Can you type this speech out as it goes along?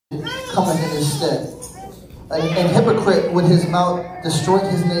cometh in his stead. An hypocrite with his mouth destroyed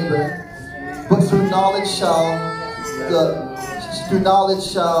his neighbor, but through knowledge shall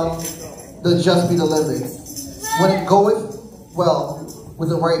the just be delivered. When it goeth well with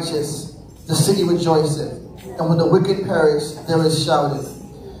the righteous, the city rejoiceth, and when the wicked perish, there is shouted.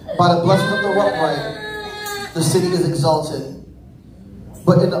 By the blessing of the upright, the city is exalted,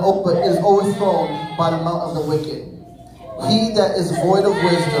 but is overthrown by the mouth of the wicked. He that is void of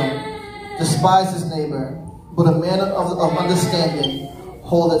wisdom despises his neighbor, but a man of understanding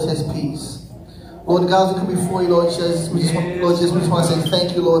holdeth his peace. Lord God, as we come before you, Lord Jesus, we just want to say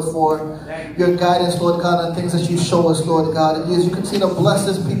thank you, Lord, for your guidance, Lord God, and things that you show us, Lord God. And as you continue to bless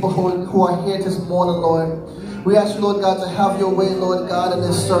us, people who are here this morning, Lord, we ask you, Lord God, to have your way, Lord God, in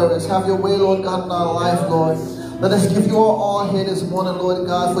this service. Have your way, Lord God, in our life, Lord. Let us give you all here this morning, Lord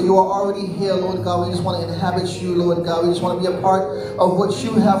God, for you are already here, Lord God. We just want to inhabit you, Lord God. We just want to be a part of what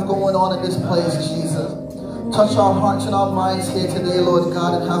you have going on in this place, Jesus. Touch our hearts and our minds here today, Lord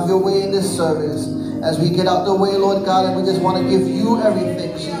God, and have your way in this service. As we get out the way, Lord God, and we just want to give you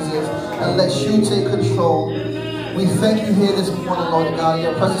everything, Jesus, and let you take control. We thank you here this morning, Lord God, in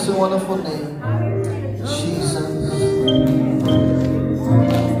your precious and wonderful name, Jesus.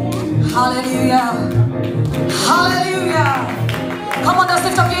 Hallelujah. Hallelujah. Come on, just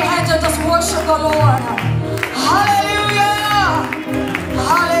lift up your hands and just worship the Lord. Hallelujah.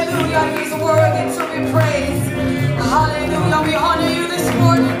 Hallelujah. He's worthy to be praised. Hallelujah. We honor you this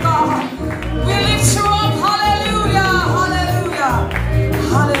morning, God. We lift you up. Hallelujah. Hallelujah.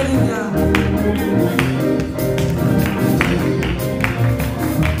 Hallelujah.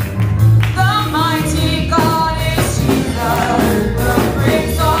 The mighty God is Jesus. The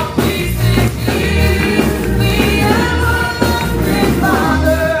Prince of Peace is He. The everlasting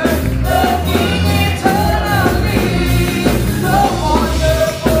Father. The King eternally. The one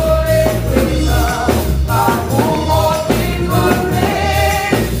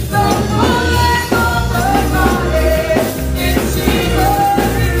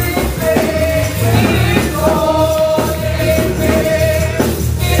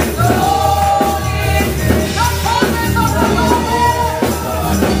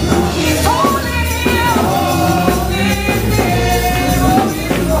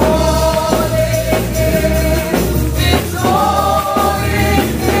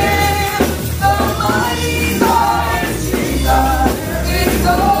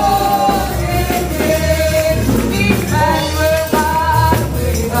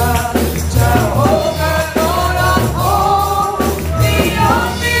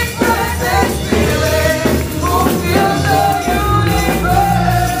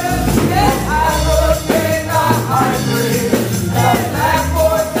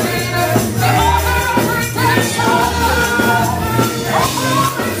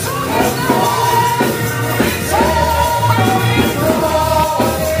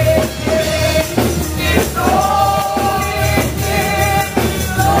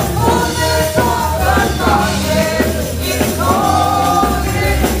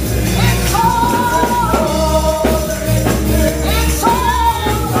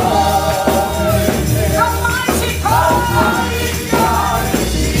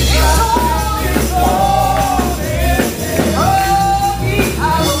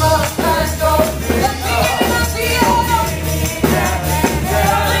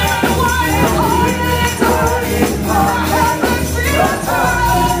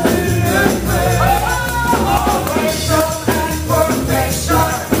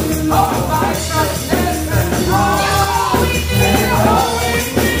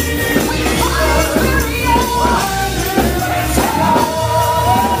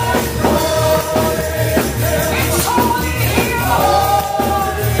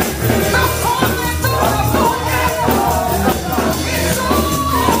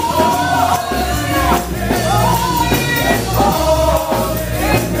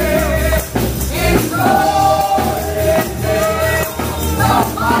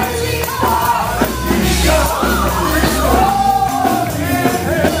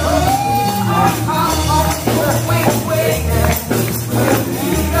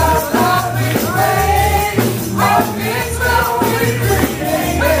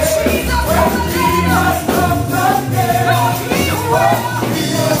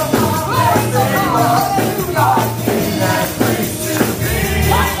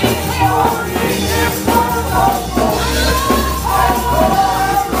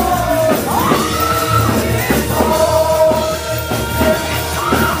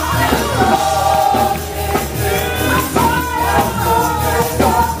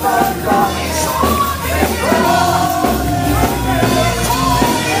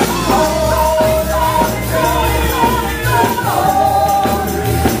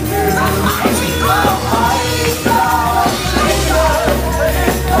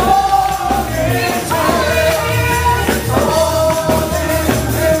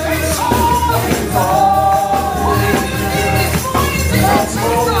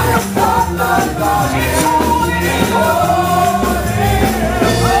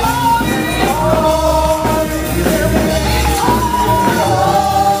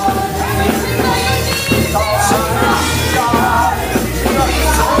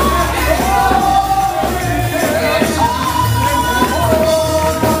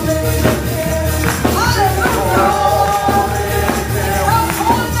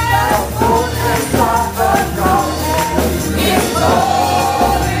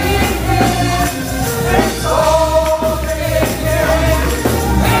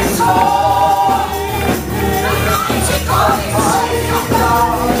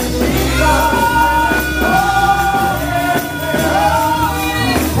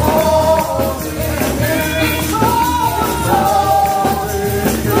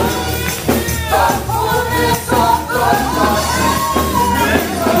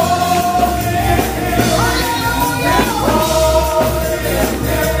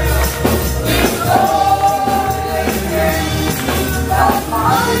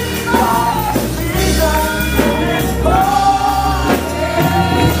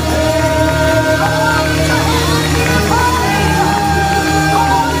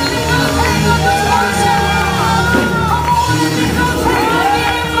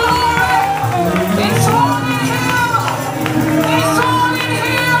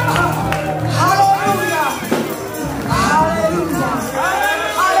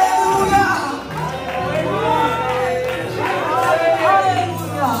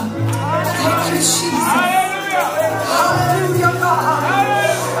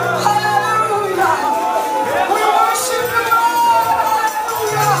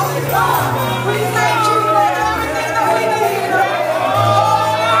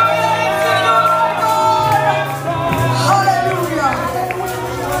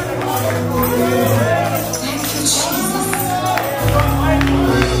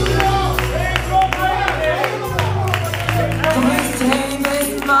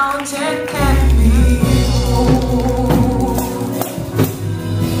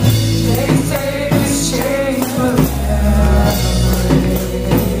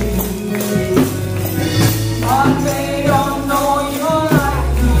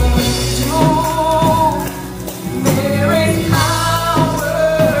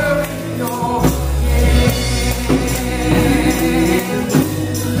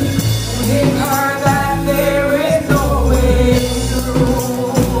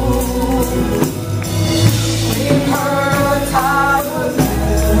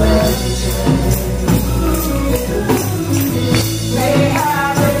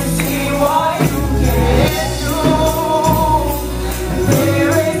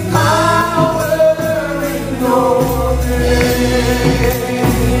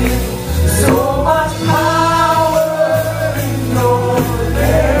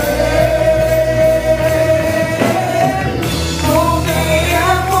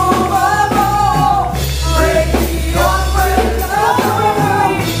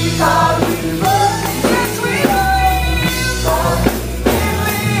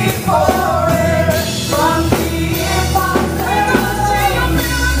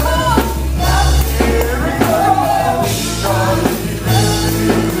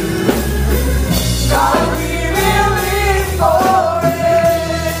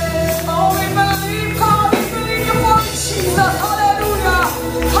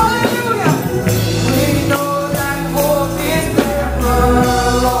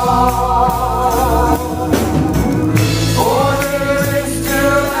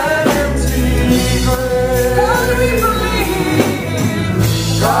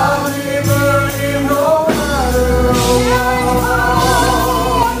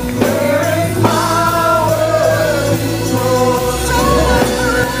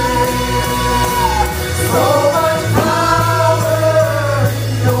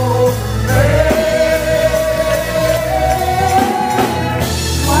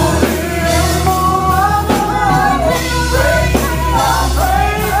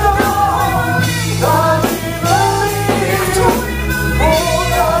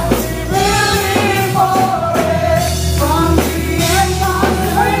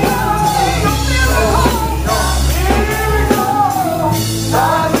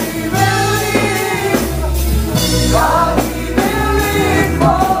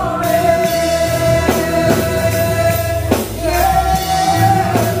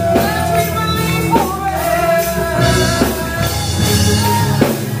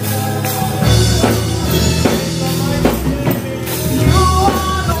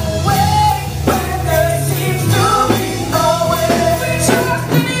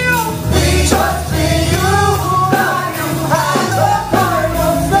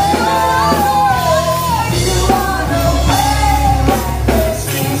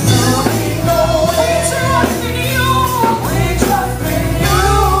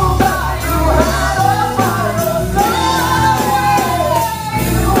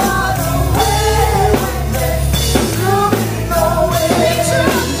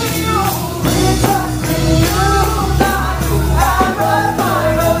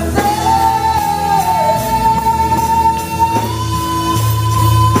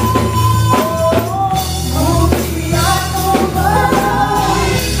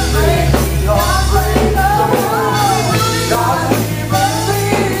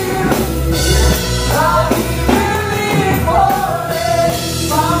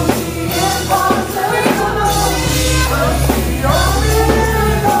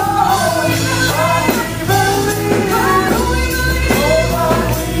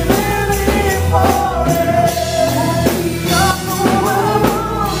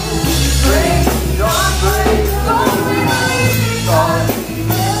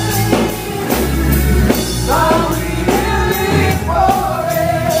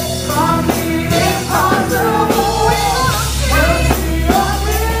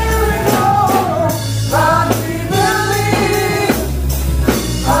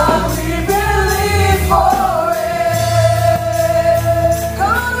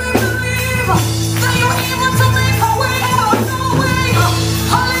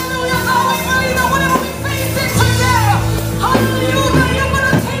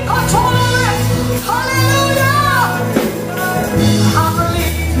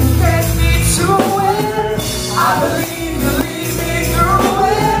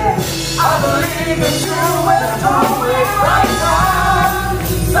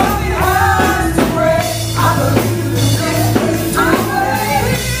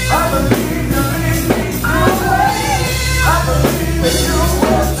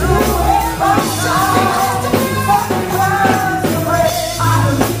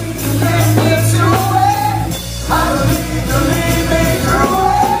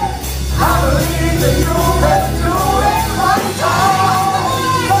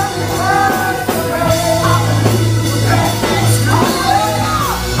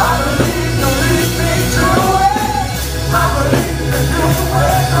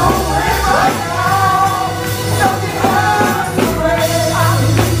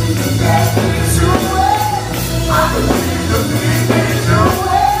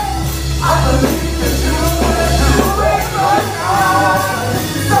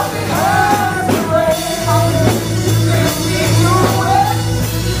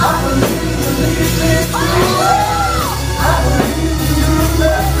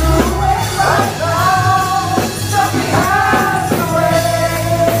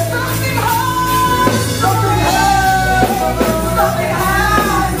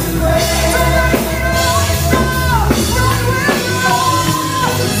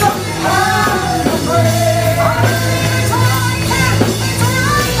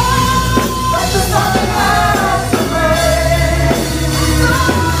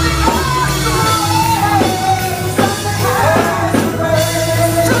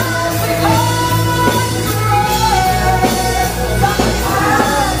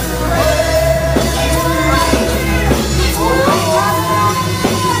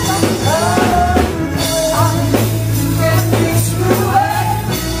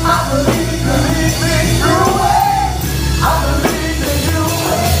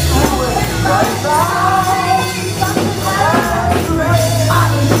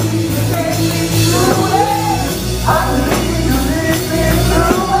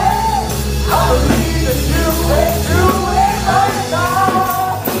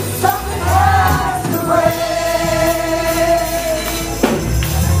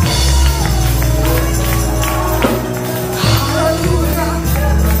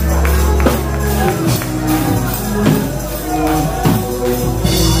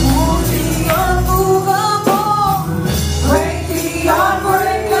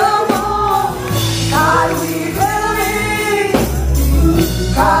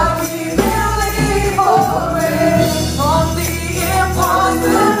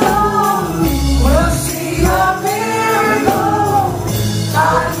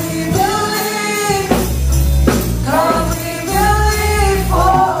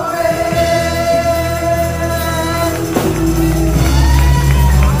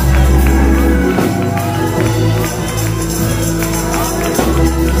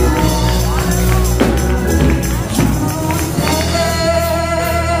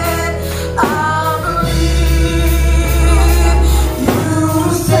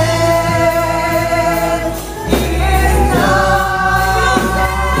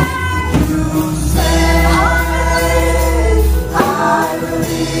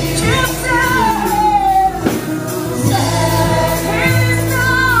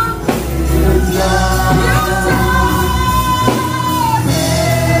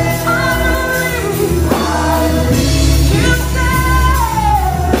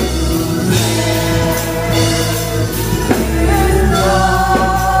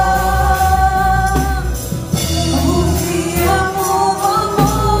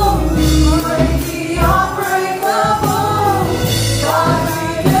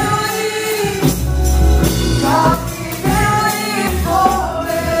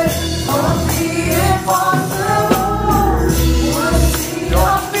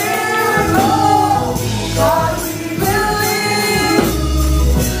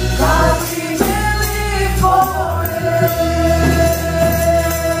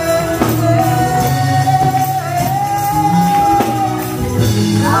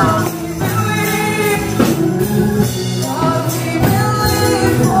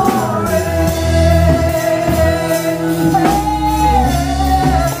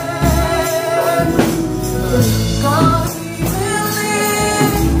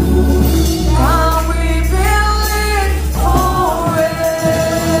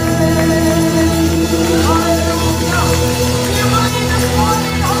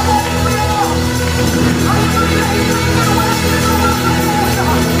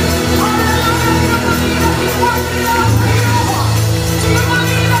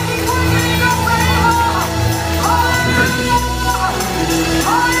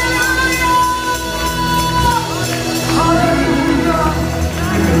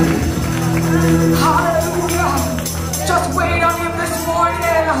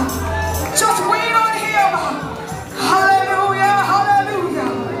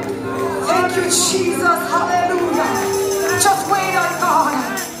Jesus. Hallelujah. Just wait on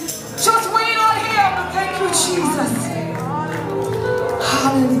God. Just wait on Him. Thank you, Jesus.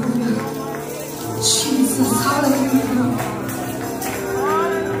 Hallelujah. Jesus. Hallelujah.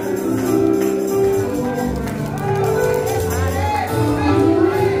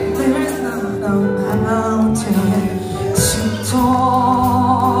 There is not a mountain too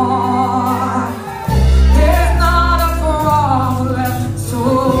tall. There's not a problem so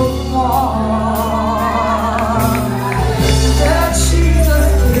far.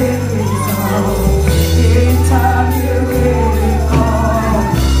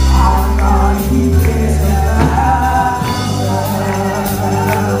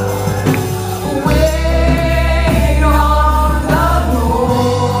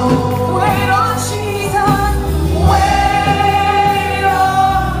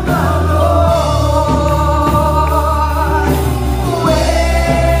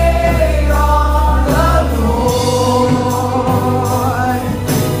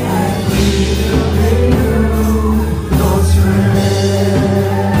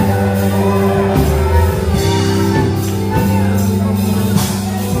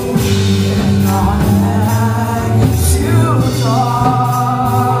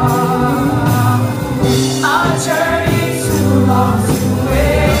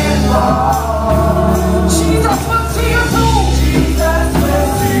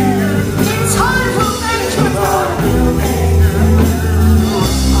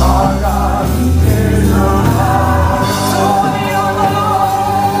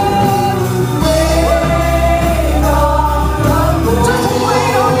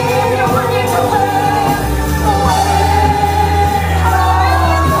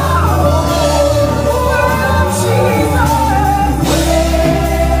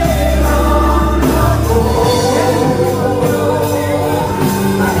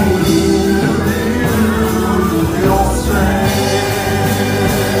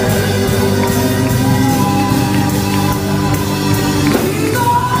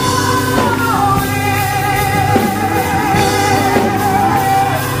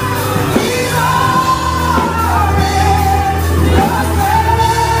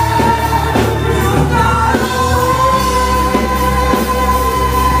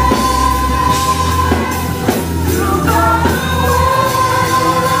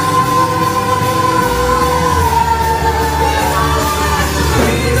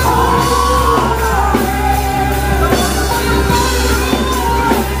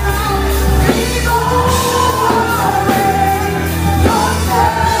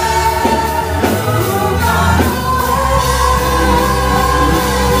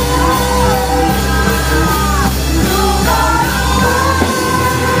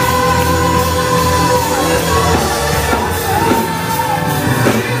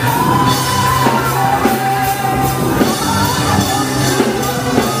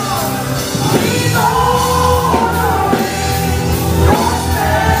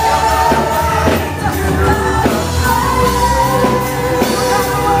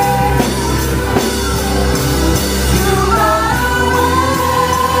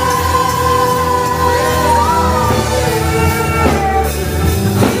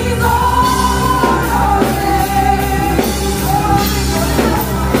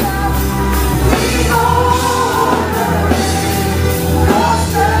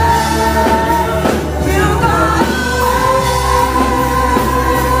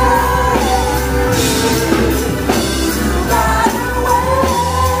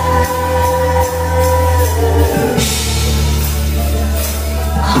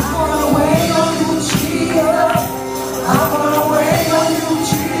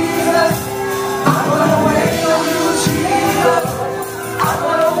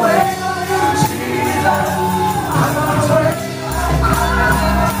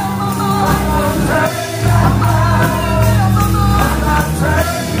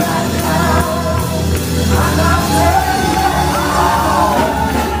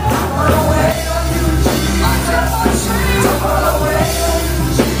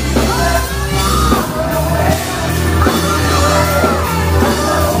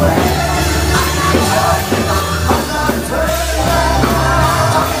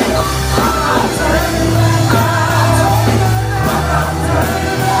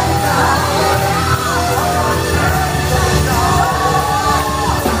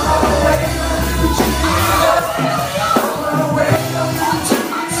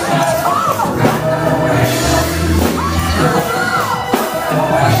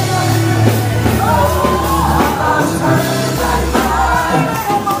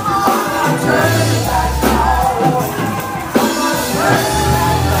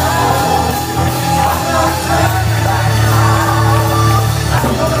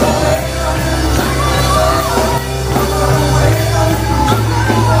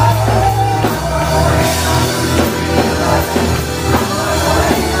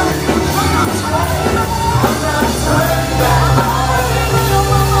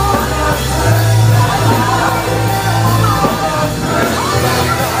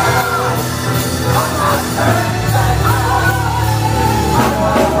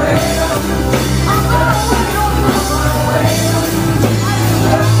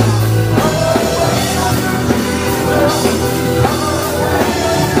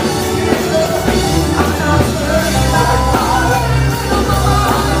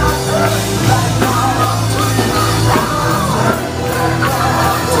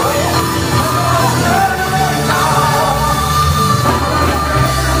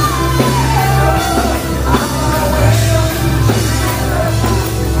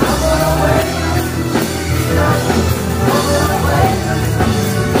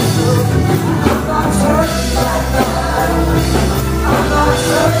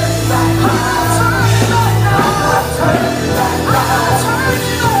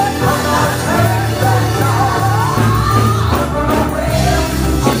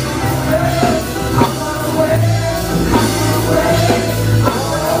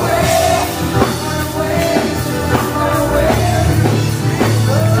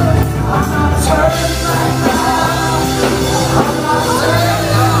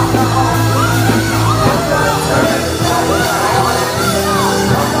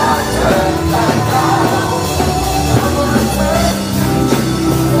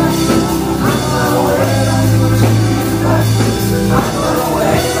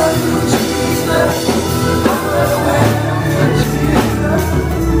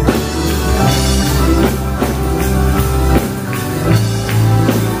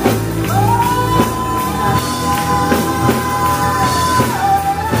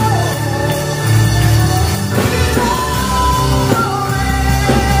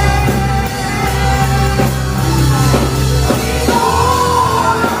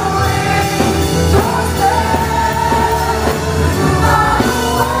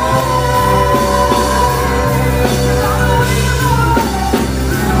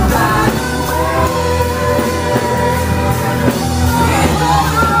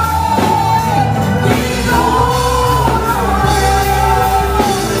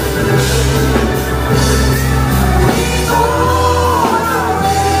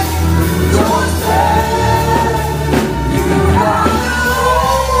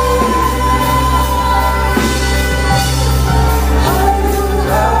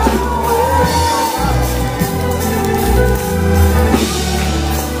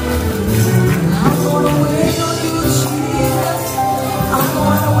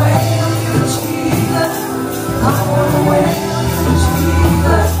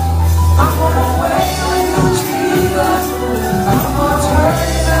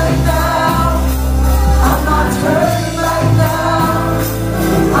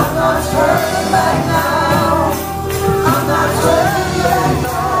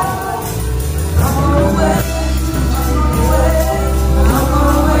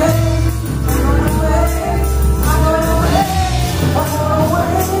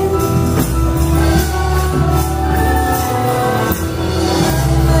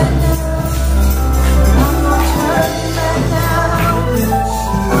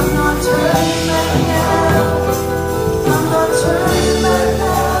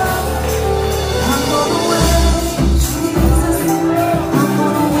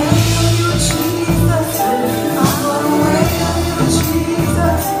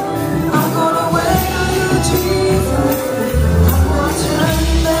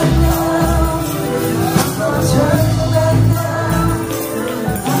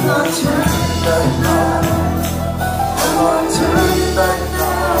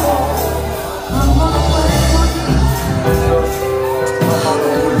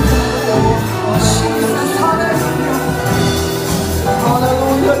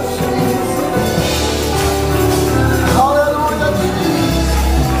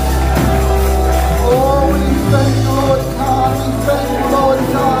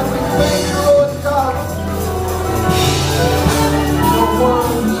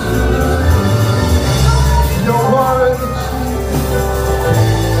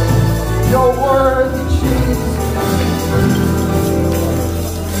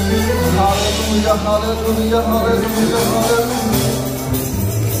 Hallelujah, hallelujah, hallelujah, hallelujah.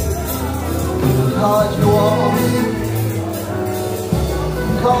 God, you are awesome.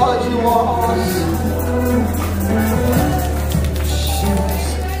 God, you are awesome. Jesus.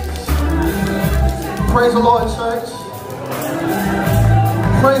 Praise the Lord, church.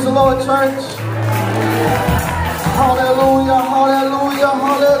 Praise the Lord, church. Hallelujah, hallelujah,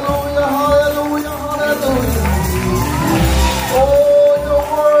 hallelujah, hallelujah, hallelujah. Oh, you're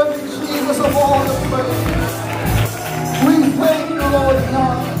worthy, Jesus, of all the praise. We thank you, Lord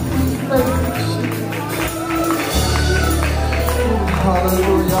God. We thank you, Jesus.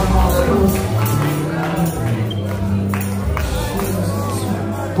 Hallelujah, hallelujah.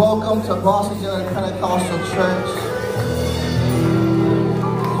 Jesus. Welcome to Boston General Pentecostal Church.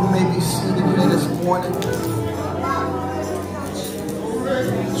 You may be seated here this morning.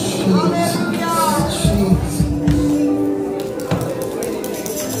 Jesus, Jesus.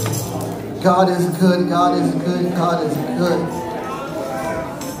 God is good, God is good, God is good.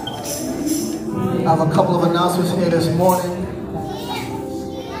 I have a couple of announcements here this morning.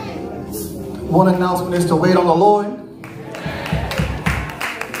 One announcement is to wait on the Lord.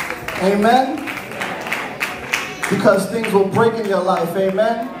 Amen. Because things will break in your life.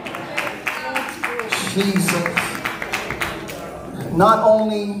 Amen. Jesus. Not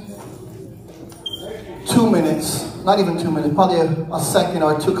only 2 minutes, not even 2 minutes, probably a second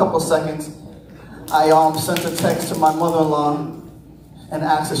or couple of seconds, I sent a text to my mother-in-law and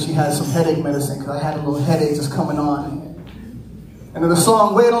asked if she had some headache medicine because I had a little headache just coming on. And then the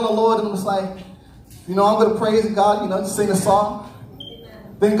song, Wait on the Lord, and it was like, I'm going to praise God, just sing a song.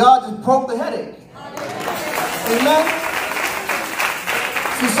 Then God just broke the headache. Amen?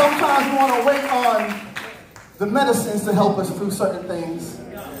 See, sometimes we want to wait on the medicines to help us through certain things.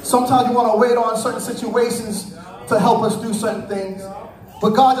 Sometimes we want to wait on certain situations to help us do certain things.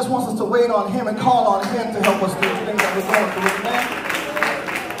 But God just wants us to wait on Him and call on Him to help us do the things that we're going through. Amen?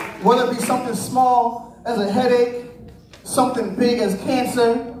 Whether it be something small as a headache, something big as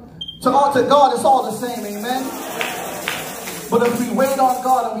cancer, to God it's all the same. Amen? But if we wait on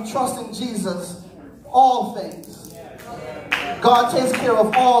God and we trust in Jesus, all things, God takes care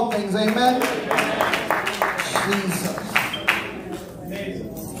of all things. Amen? Jesus.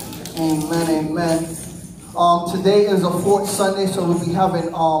 Amen, amen. Today is a fourth Sunday, so we'll be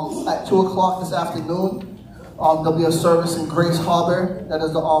having at 2 o'clock this afternoon. There'll be a service in Grace Harbor. That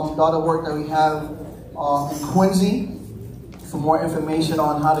is the daughter work that we have in Quincy. For more information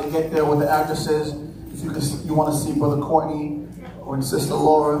on how to get there, what the address is, if you want to see Brother Courtney or Sister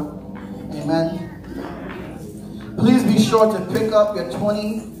Laura. Amen. Please be sure to pick up your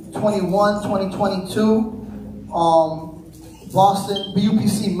 2021-2022 Boston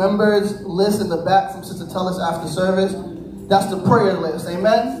BUPC members list in the back from Sister Tellis after service. That's the prayer list.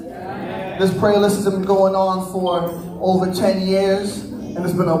 Amen? Amen. This prayer list has been going on for over 10 years, and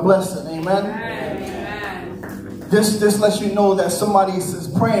it's been a blessing. Amen? Amen. This lets you know that somebody is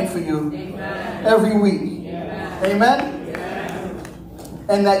praying for you every week. Amen? Amen?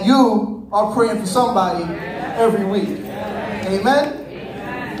 And that you are praying for somebody every week. Amen?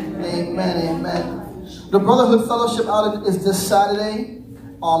 Amen, amen. The Brotherhood Fellowship outing is this Saturday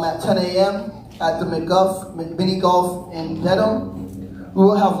at 10 a.m. at the Mini Golf in Dedham. We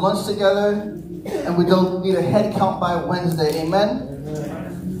will have lunch together, and we don't need a head count by Wednesday. Amen?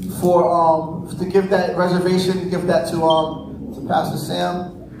 To give that reservation, give that to Pastor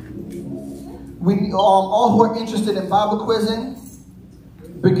Sam. We all who are interested in Bible quizzing,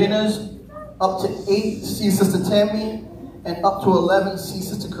 beginners up to 8, see Sister Tammy, and up to 11, see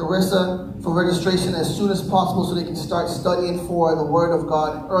Sister Carissa for registration as soon as possible so they can start studying for the Word of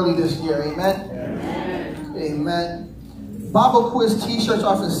God early this year. Amen? Amen. Amen. Bible quiz t-shirts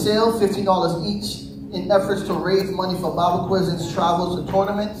are for sale, $15 each, in efforts to raise money for Bible quizzings, travels, and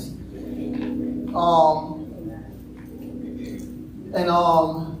tournaments.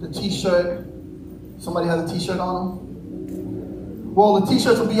 The t-shirt, somebody has a t-shirt on them? Well, the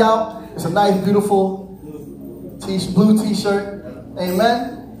t-shirts will be out. It's a nice, beautiful blue t-shirt.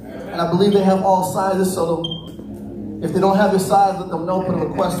 Amen? And I believe they have all sizes, so if they don't have your size, let them know, put a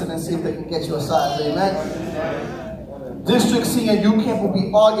request in and see if they can get you a size. Amen? District Senior Youth Camp will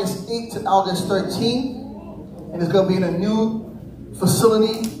be August 8th to August 13th. And it's going to be in a new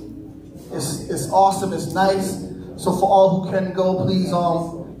facility. It's awesome. It's nice. So for all who can go, please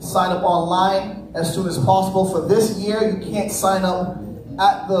sign up online as soon as possible. For this year, you can't sign up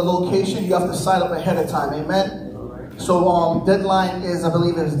at the location. You have to sign up ahead of time. Amen? So deadline is, I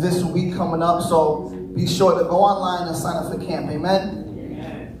believe, is this week coming up. So be sure to go online and sign up for camp. Amen?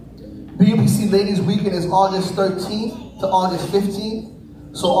 BUPC Ladies Weekend is August 13th to August 15th.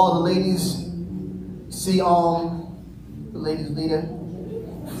 So all the ladies see the ladies leader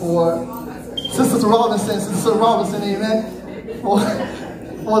for Sister Robinson, amen, for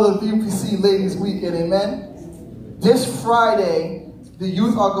the VPC Ladies Weekend, amen. This Friday, the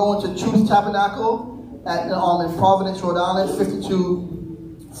youth are going to Truth Tabernacle at in Providence, Rhode Island,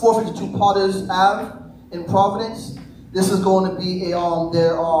 452 Potters Ave in Providence. This is going to be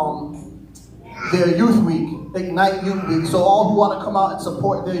their youth week, Ignite Youth Week. So all who want to come out and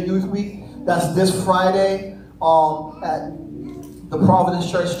support their youth week, that's this Friday at the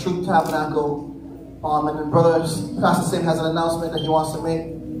Providence Church Truth Tabernacle. And then Pastor Sam has an announcement that he wants to make.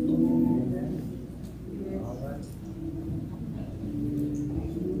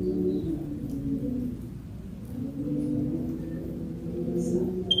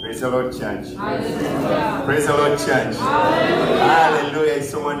 Praise the Lord, church. Hallelujah. Praise the Lord, church. Hallelujah. Hallelujah. It's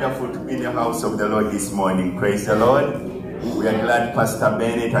so wonderful to be in the house of the Lord this morning. Praise the Lord. We are glad Pastor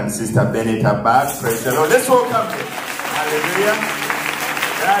Bennett and Sister Bennett are back. Praise the Lord. Let's welcome them. Hallelujah.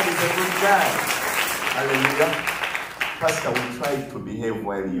 God is a good God. Hallelujah. Pastor, we try to behave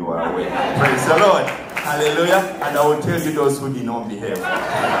while you are away. Praise the Lord. Hallelujah. And I will tell you those who did not behave.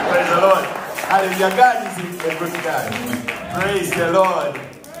 Praise the Lord. Hallelujah. God is a good God. Praise the Lord.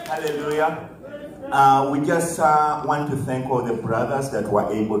 Hallelujah. We just want to thank all the brothers that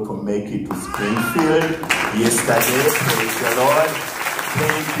were able to make it to Springfield yesterday. Praise the Lord.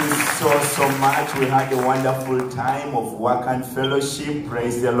 Thank you so much. We had a wonderful time of work and fellowship.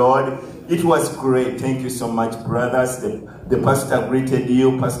 Praise the Lord. It was great. Thank you so much, brothers. The pastor greeted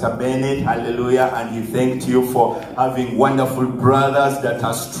you, Pastor Bennett. Hallelujah. And he thanked you for having wonderful brothers that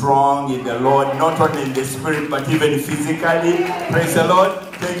are strong in the Lord, not only in the spirit, but even physically. Praise the Lord.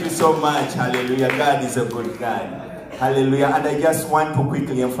 Thank you so much. Hallelujah. God is a good God. Hallelujah. And I just want to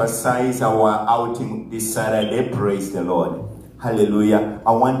quickly emphasize our outing this Saturday. Praise the Lord. Hallelujah.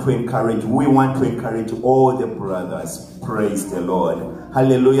 We want to encourage all the brothers. Praise the Lord.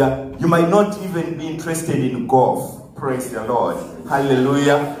 Hallelujah. You might not even be interested in golf. Praise the Lord.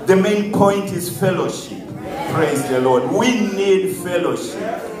 Hallelujah. The main point is fellowship. Praise the Lord. We need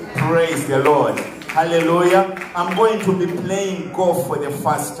fellowship. Praise the Lord. Hallelujah. I'm going to be playing golf for the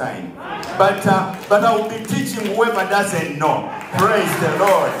first time. But I will be teaching whoever doesn't know. Praise the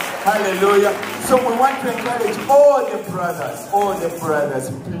Lord. Hallelujah. So we want to encourage all the brothers,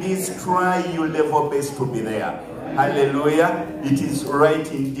 please try your level best to be there. Hallelujah. It is right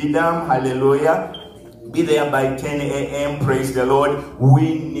in Dedham. Hallelujah. Be there by 10 a.m. Praise the Lord.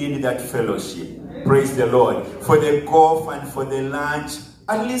 We need that fellowship. Praise the Lord. For the golf and for the lunch,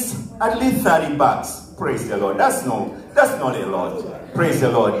 at least $30. Praise the Lord. That's not a lot. Praise the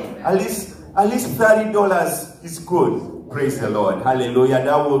Lord. At least $30 is good. Praise the Lord. Hallelujah.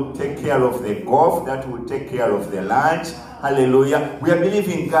 That will take care of the golf. That will take care of the lunch. Hallelujah. We are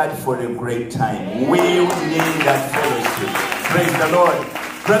believing God for a great time. We need that fellowship. Praise the Lord.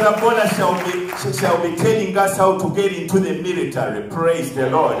 Brother Bola shall be telling us how to get into the military. Praise the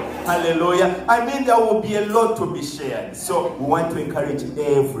Lord. Hallelujah. I mean, there will be a lot to be shared. So we want to encourage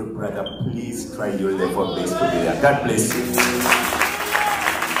every brother. Please try your level best to be there. God bless you.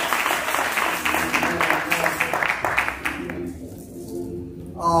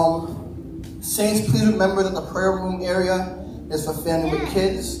 Saints, please remember that the prayer room area is for family with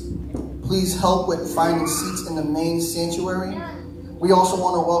kids. Please help with finding seats in the main sanctuary. We also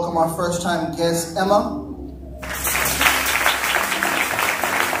want to welcome our first-time guest, Emma. We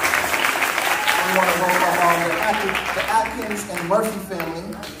want to welcome the Atkins and Murphy family.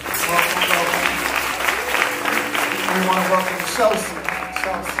 Welcome. We want to welcome Chelsea.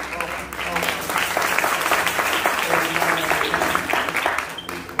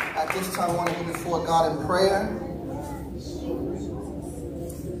 At this time, I want to go before God in prayer.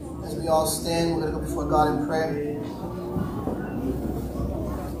 As we all stand, we're going to go before God in prayer.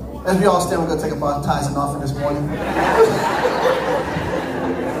 As we all stand, we're going to take up our tithes and offering this morning.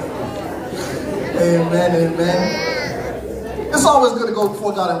 Amen, amen. It's always good to go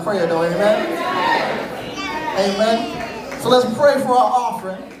before God in prayer, though, amen? Amen. So let's pray for our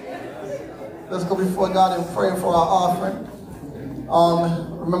offering. Let's go before God and pray for our offering.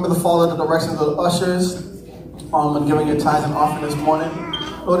 Remember to follow the directions of the ushers when giving your tithes and offering this morning.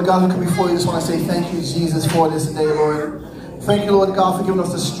 Lord God, we come before you. Just want to say thank you, Jesus, for this day, Lord. Thank you, Lord God, for giving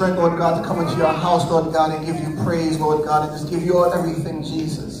us the strength, Lord God, to come into your house, Lord God, and give you praise, Lord God, and just give you everything,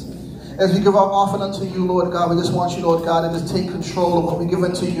 Jesus. As we give our offering unto you, Lord God, we just want you, Lord God, to just take control of what we give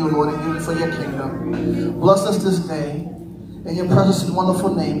unto you, Lord, and use it for your kingdom. Bless us this day. In your precious and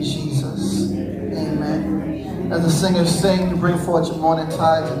wonderful name, Jesus. Amen. As the singers sing, you bring forth your morning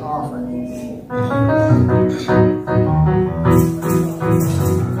tithes and offering.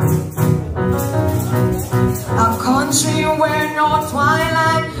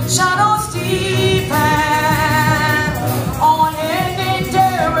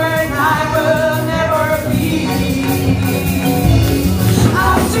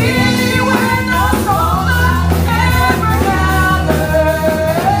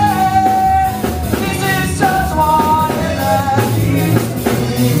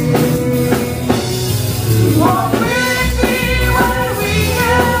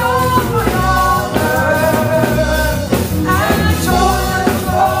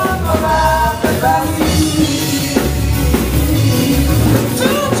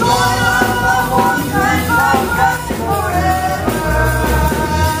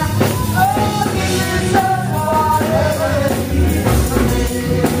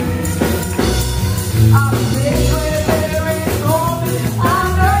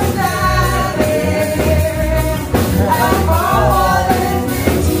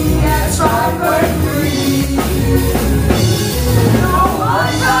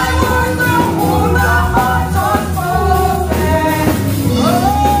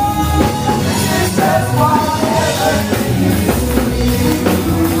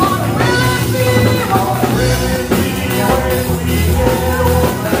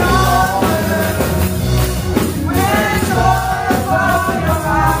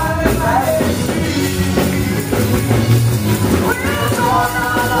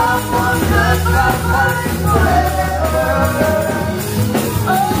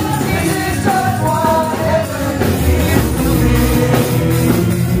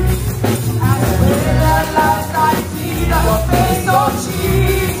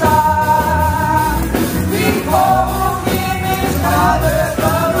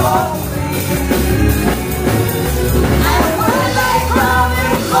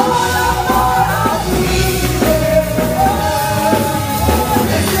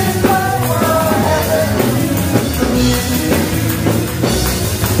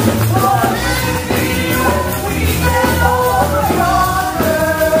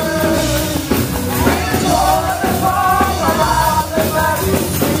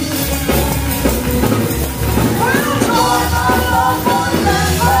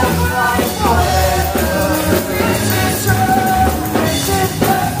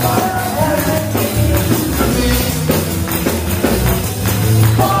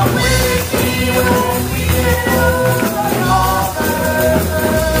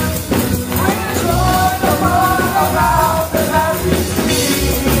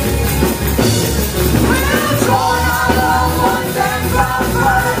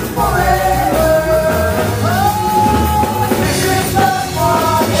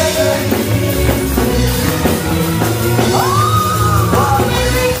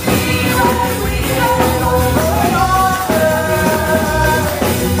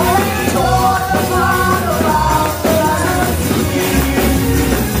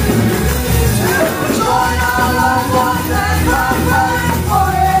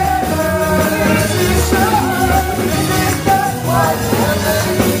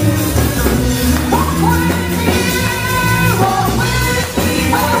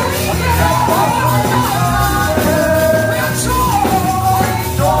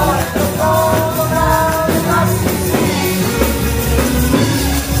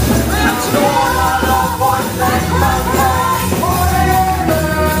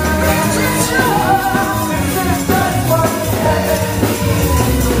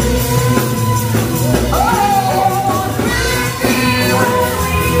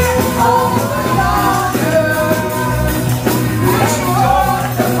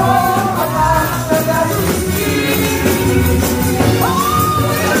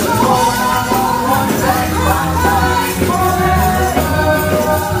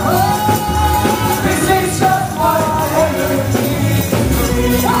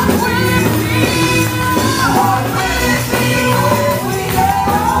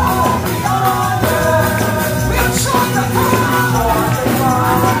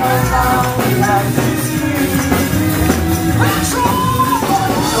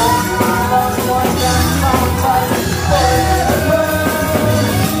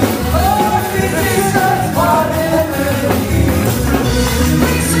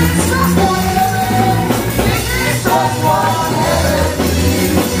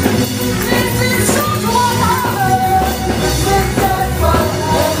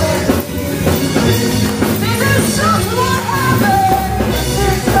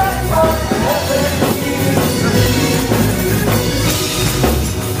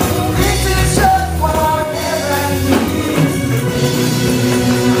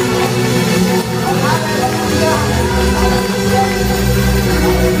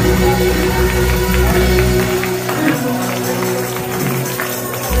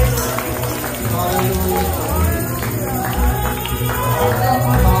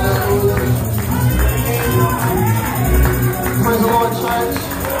 church.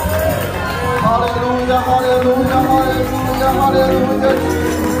 Hallelujah, hallelujah, hallelujah, hallelujah.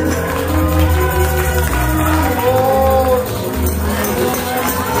 Oh,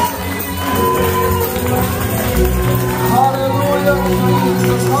 hallelujah,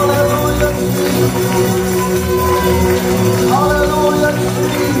 Jesus, hallelujah, Jesus. Hallelujah,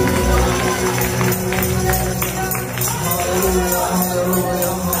 Jesus. Hallelujah,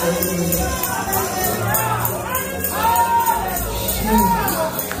 hallelujah, hallelujah.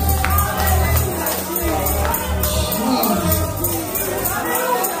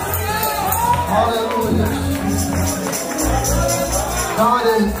 Hallelujah. God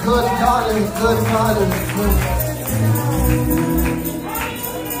is good, God is good, God is good.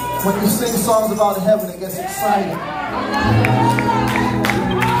 When you sing songs about heaven, it gets exciting.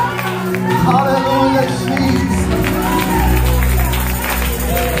 Hallelujah, Jesus.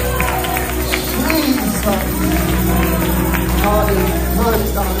 Jesus. God is good,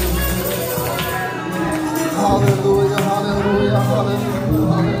 God is good. Hallelujah, hallelujah, hallelujah,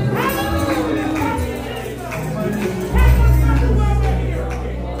 hallelujah.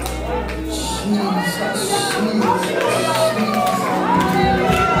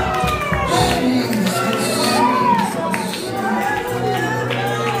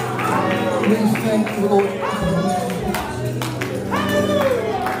 Thank you, Lord.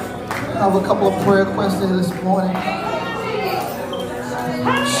 I have a couple of prayer questions this morning.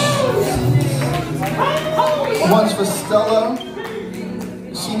 One's for Stella.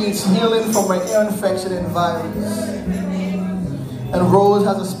 She needs healing from her ear infection and virus. And Rose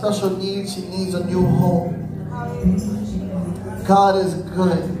has a special need. She needs a new home. God is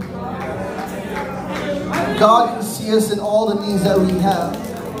good. God can see us in all the needs that we have.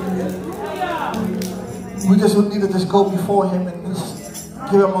 We just need to just go before Him and just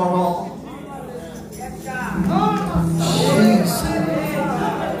give Him our all. Jesus.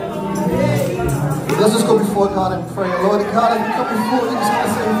 Let's just go before God and pray. Lord God, as we come before you, just want to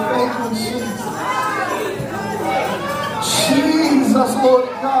say thank you, Jesus. Jesus, Lord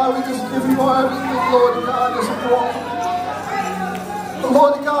God, we just give you everything, Lord God, this morning.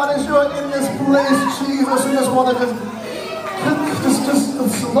 Lord God, as you're in this place, Jesus, we just want to just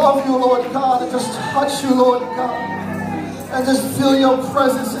love you, Lord God, and just touch you, Lord God, and just feel your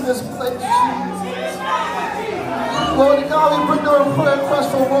presence in this place, Jesus. Lord God, we bring our prayer request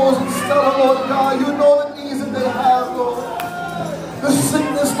for Rose and Stella, Lord God. You know the needs that they have, Lord. The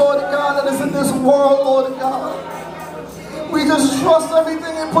sickness, Lord God, that is in this world, Lord God. We just trust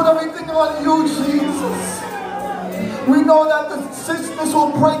everything and put everything on you, Jesus. We know that the sickness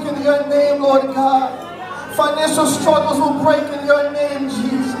will break in your name, Lord God. Financial struggles will break in your name,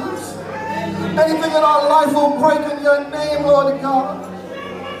 Jesus. Anything in our life will break in your name, Lord God.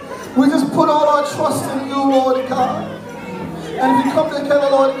 We just put all our trust in you, Lord God. And if we come together,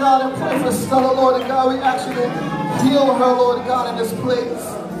 Lord God, and pray for Stella, Lord God, we ask you to heal her, Lord God, in this place.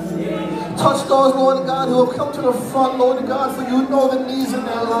 Touch those, Lord God, who have come to the front, Lord God, for you know the needs in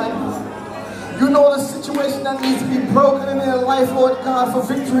their life. You know the situation that needs to be broken in their life, Lord God, for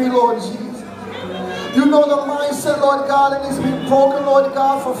victory, Lord Jesus. You know the mindset, Lord God, that needs to be broken, Lord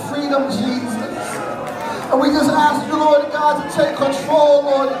God, for freedom, Jesus. And we just ask you, Lord God, to take control,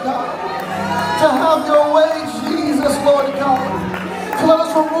 Lord God. To have your way, Jesus, Lord God. To let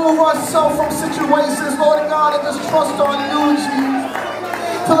us remove ourselves from situations, Lord God, and just trust on you, Jesus.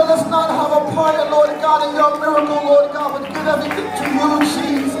 To let us not have a part, Lord God, in your miracle, Lord God, but give everything to you,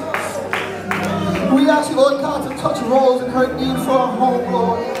 Jesus. We ask you, Lord God, to touch Rose in her need for a home,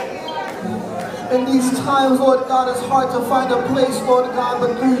 Lord. In these times, Lord God, it's hard to find a place, Lord God,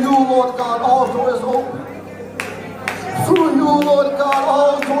 but through you, Lord God, all doors open. Through you, Lord God,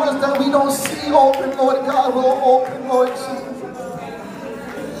 all doors that we don't see open, Lord God, will open, Lord Jesus.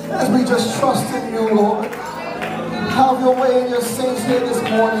 As we just trust in you, Lord. Have your way in your saints here this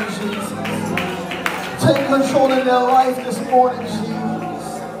morning, Jesus. Take control in their life this morning,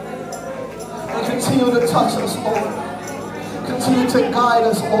 Jesus. And continue to touch us, Lord. Continue to guide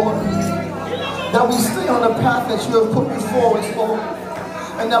us, Lord. That we stay on the path that you have put before us, Lord.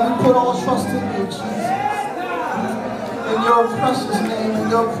 And that we put all trust in you, Jesus. In your precious name, in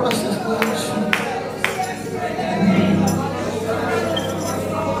your precious name, Jesus.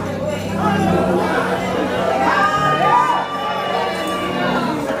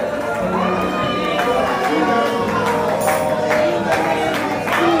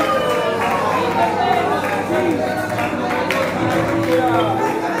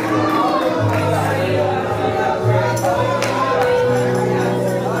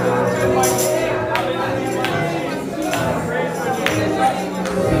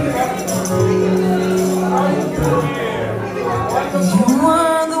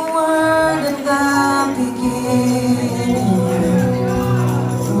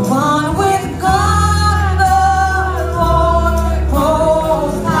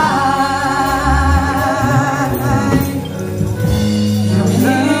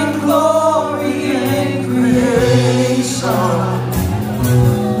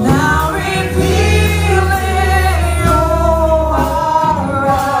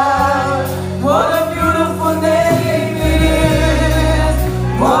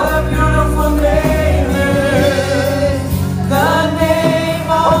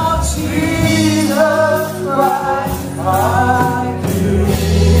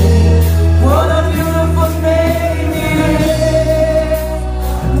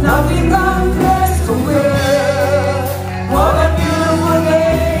 Nothing compares to it. What a beautiful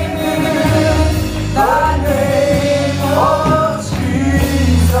name it is, the name of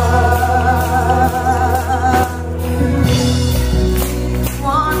Jesus.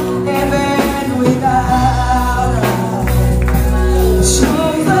 One heaven without us.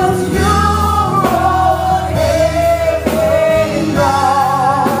 Jesus, you brought heaven down.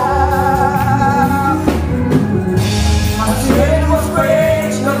 My sin was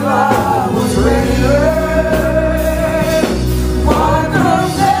great, your love was great.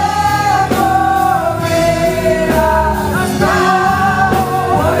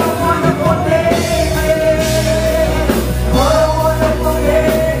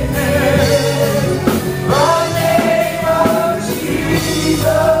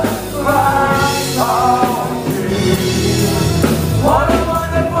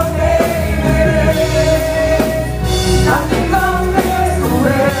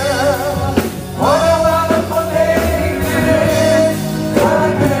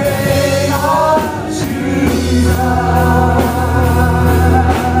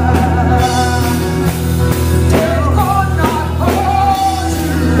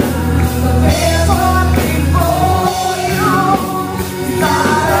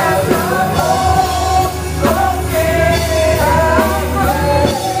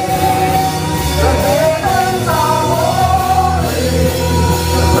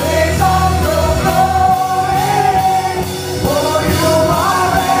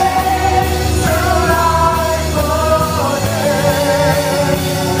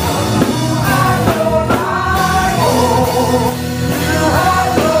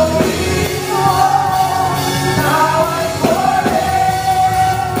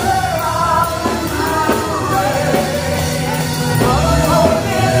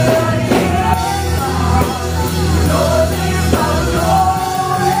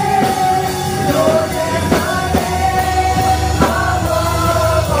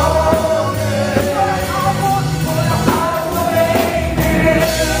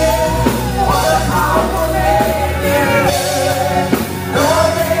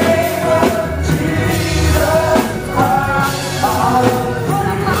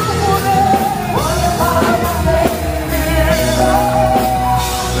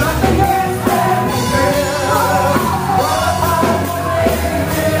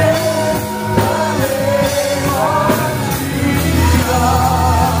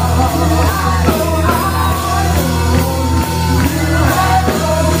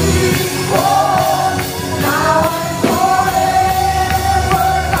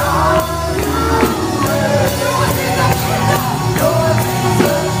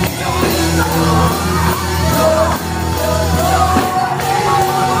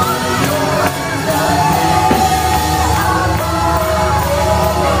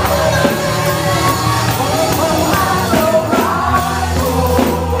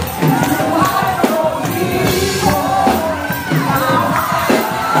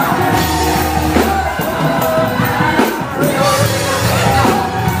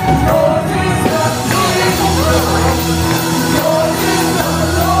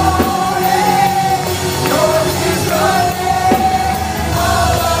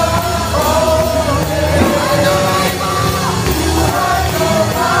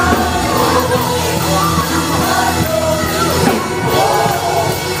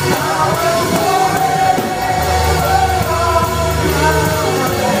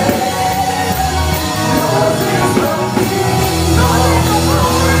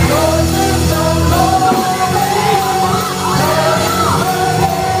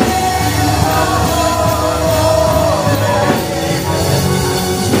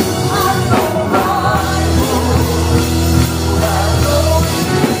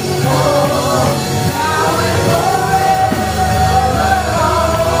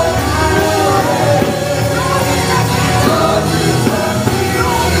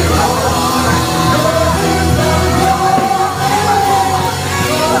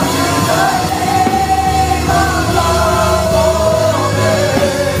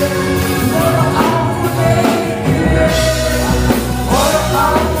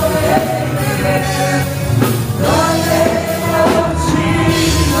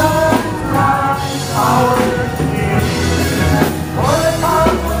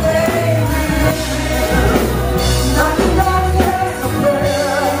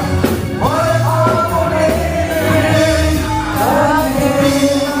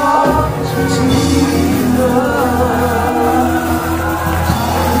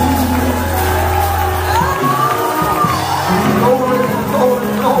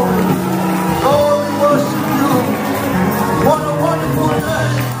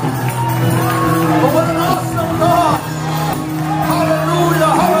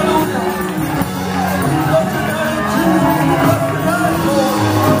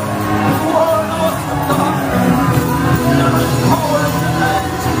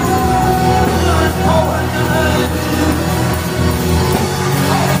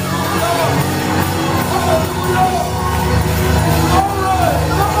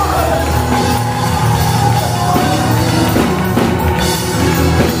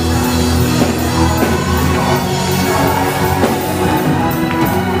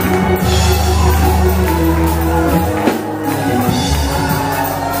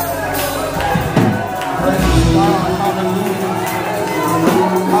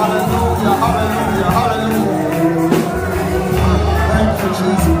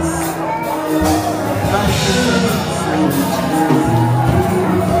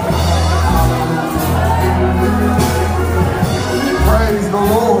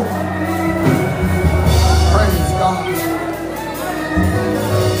 Lord. Praise God.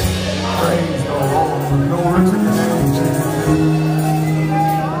 Praise the Lord. Glory to your name, Jesus.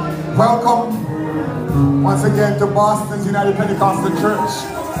 Welcome once again to Boston's United Pentecostal Church.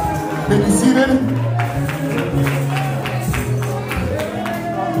 May be seated.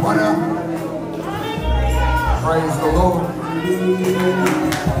 Praise the Lord.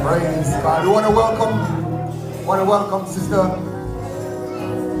 Praise God. We want to welcome Sister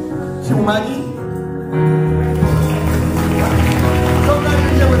Hugh Maggie. So glad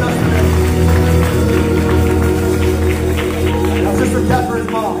you're here with us today. And Sister Catherine's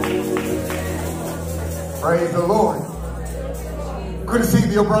mom. Praise the Lord. Good to see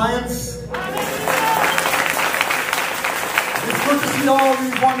the O'Briens. It's good to see all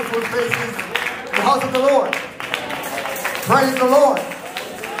these wonderful faces in the house of the Lord. Praise the Lord.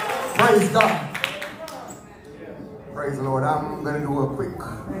 Praise God. Praise the Lord. I'm going to do a quick,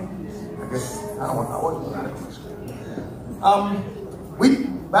 I guess, I wasn't going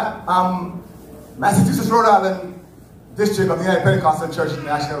to Massachusetts, Rhode Island District of the United Pentecostal Church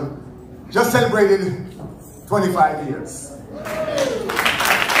International just celebrated 25 years.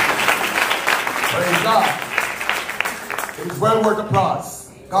 Praise God. It's well worth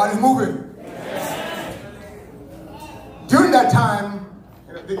applause. God is moving. During that time,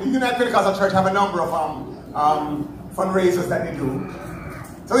 the United Pentecostal Church have a number of fundraisers that they do.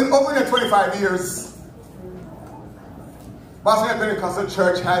 So in over the 25 years, Boston United Pentecostal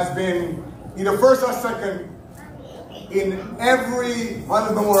Church has been either first or second in every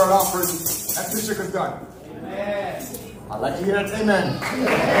Mother's Memorial offering that this church has done. Amen. I'd like to hear that. Amen.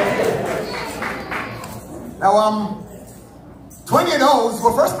 Now, 20 of those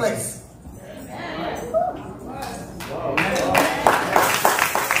were first place.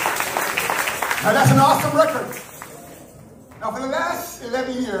 Now that's an awesome record. Now for the last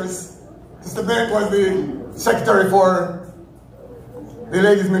 11 years, Sister Bennett was the secretary for the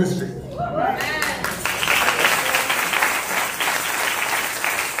ladies ministry.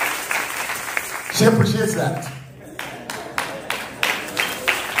 She appreciates that.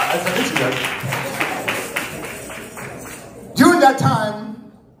 I think she does. During that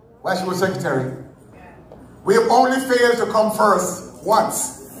time, while she was secretary, we have only failed to come first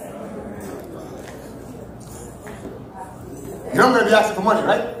once. You're not going to be asking for money,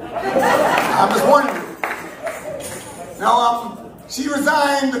 right? I'm just wondering. Now, she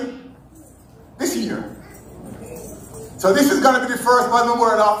resigned this year. So this is going to be the first Mother's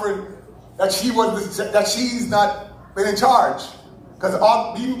Memorial offering that she's not been in charge. Because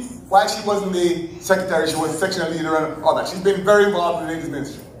while she wasn't the secretary, she was sectional leader and all that. She's been very involved in the ladies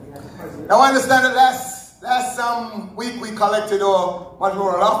ministry. Now I understand that last week we collected our Mother's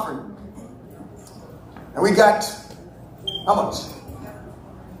Memorial offering. And we got, how much?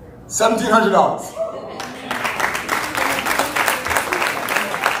 $1,700.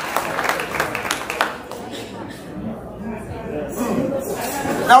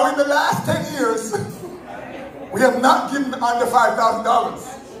 Now in the last 10 years, we have not given under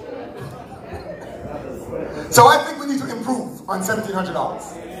 $5,000. So I think we need to improve on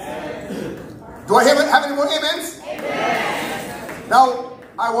 $1,700. Do I have any more amens? Amen. Now,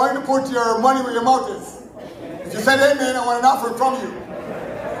 I want you to put your money where your mouth is. If you said amen, I want an offering from you.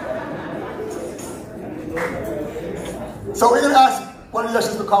 So we're going to ask one of the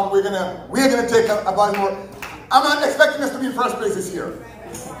ushers to come. We're going to take a bunch more. I'm not expecting us to be in first place this year.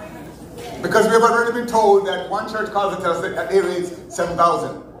 Because we have already been told that one church calls it us that they raise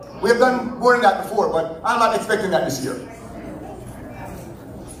 7,000. We have done more than that before, but I'm not expecting that this year.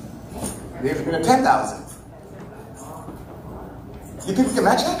 They've been at 10,000. You think we can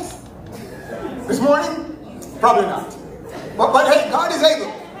match that? This morning? Probably not. But hey, God is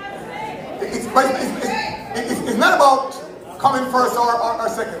able. It's not about coming first or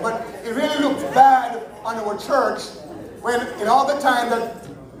second, but it really looks bad on our church when in all the time that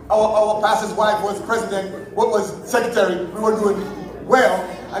our pastor's wife was president, what was secretary, we were doing well,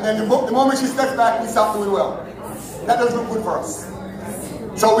 and then the moment she steps back, we stop doing well. That doesn't look good for us.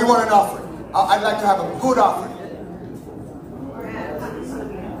 So we want an offering. I'd like to have a good offering.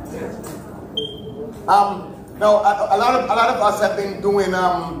 Now, a lot of us have been doing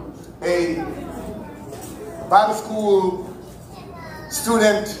a Bible school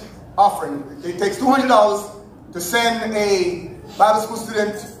student offering. It takes $200 to send a Bible school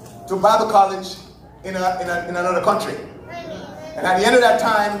student to Bible college in another country. And at the end of that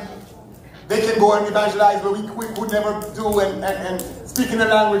time, they can go and evangelize where we could never do and speak in a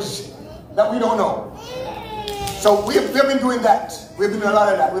language that we don't know. So we've been doing that. We've been doing a lot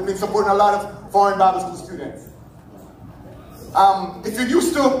of that. We've been supporting a lot of foreign Bible school students. If you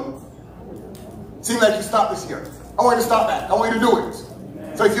used to seem like you stopped this year, I want you to stop that. I want you to do it.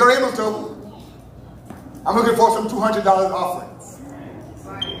 So if you're able to, I'm looking for some $200 offerings.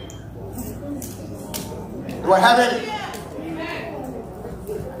 Do I have any?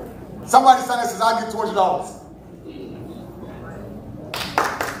 Somebody sign says, I'll give $200.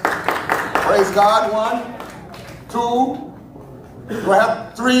 Praise God. 1, 2. Do I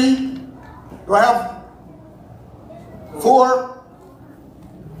have 3? Do I have 4?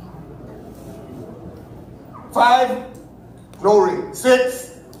 5? Glory.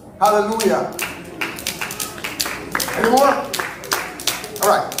 6? Hallelujah. Any more? All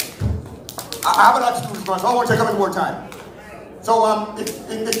right. I have a lot to do this morning, so I won't take up any more time. So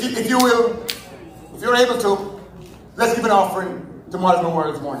if you will, if you're able to, let's give an offering to Mars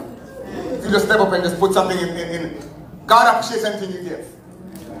Memorial this morning. If you just step up and just put something in. God appreciates anything you give.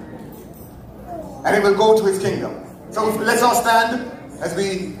 And it will go to his kingdom. So let's all stand as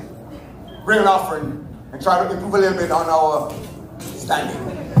we bring an offering and try to improve a little bit on our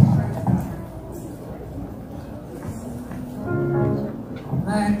standing.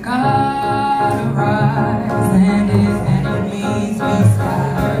 Let God arise and his enemies be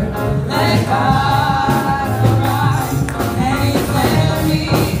scattered. Let God arise and his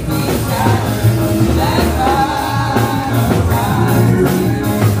enemies be scattered. Let God arise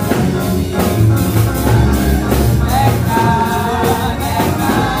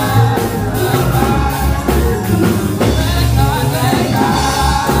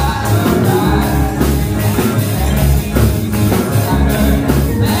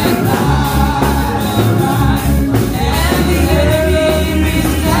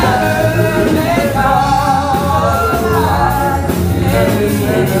his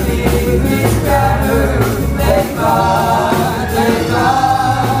enemies be scattered. Let God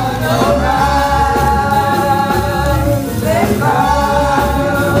arise. Let God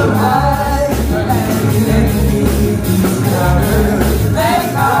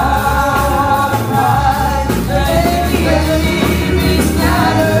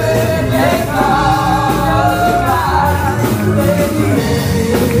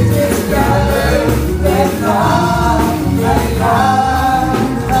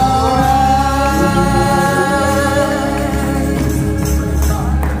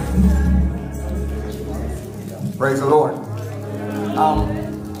Praise the Lord. If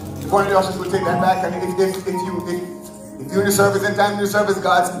one of the ushers would take that back, and if you're in the service, in time in the service,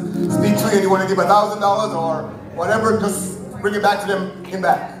 God speaks to you and you want to give $1,000 or whatever, just bring it back to them in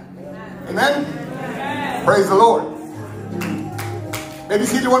back. Amen? Praise the Lord. Maybe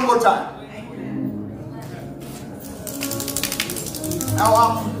see you one more time.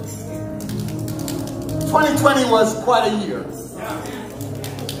 Now, 2020 was quite a year.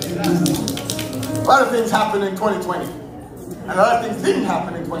 A lot of things happened in 2020. And a lot of things didn't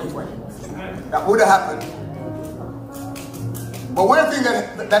happen in 2020. That would have happened. But one thing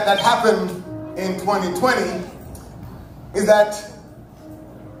that happened in 2020 is that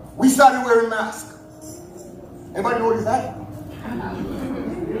we started wearing masks. Anybody notice that?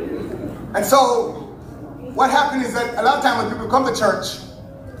 And so, what happened is that a lot of times when people come to church,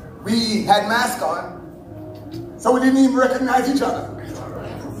 we had masks on, so we didn't even recognize each other.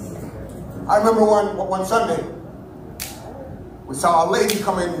 I remember one Sunday, we saw a lady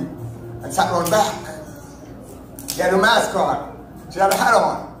come in and sat on back. She had a mask on. She had a hat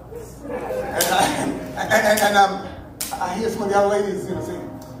on. And I hear some of the other ladies, saying,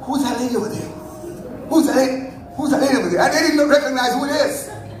 "Who's that lady over there? Who's that lady? Who's that lady over there?" And they didn't even recognize who it is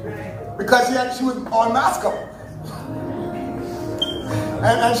because she was on mask up.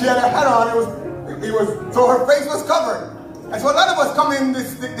 And she had a hat on. So her face was covered. And so a lot of us come in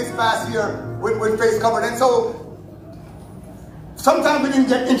this past year with face covered. And so sometimes we didn't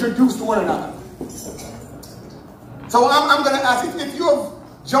get introduced to one another. So I'm going to ask if you have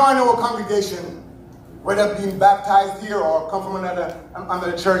joined our congregation, whether being baptized here or come from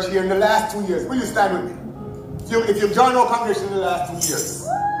another church here in the last 2 years, will you stand with me? If you've joined our congregation in the last 2 years.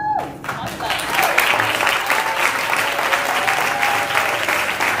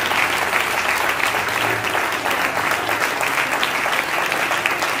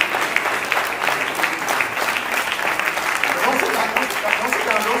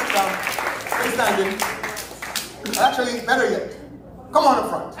 Actually, better yet, come on up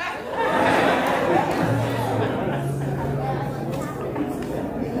front.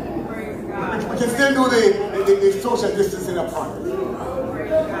 We can still do the social distancing up front.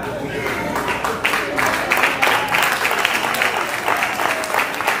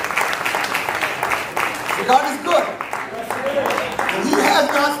 So God is good. And He has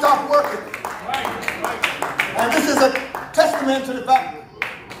not stopped working. And this is a testimony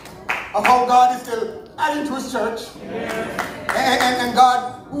of how God is still adding to his church. And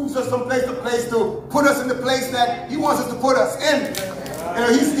God moves us from place to place to put us in the place that he wants us to put us in.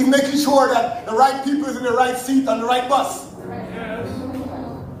 He's making sure that the right people is in the right seat on the right bus.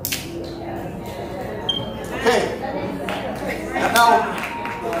 Okay. Now,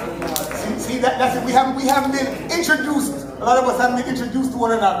 see that's it. We haven't been introduced. A lot of us haven't been introduced to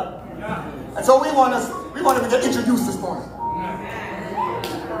one another. And so we want to get introduced this morning.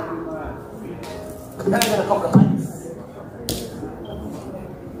 Can I get a couple of mics?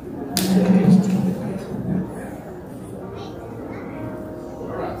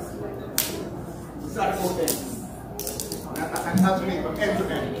 Start both ends. From end to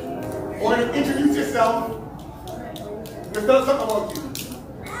end. I want to introduce yourself. Let's tell us something about you.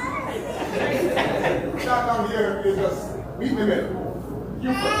 Start down here is just meet me there.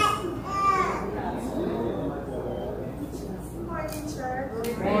 You first. Good morning, church.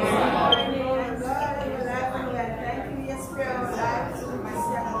 Good morning. God, thank you, yes, prayer of life.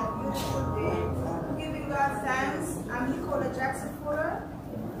 Myself on a beautiful day. Giving God thanks. I'm Nicola Jackson Fuller.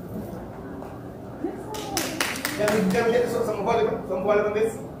 Can we get some volume on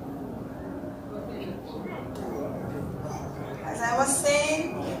this? As I was saying,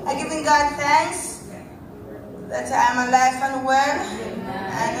 I'm giving God thanks that I'm alive and well.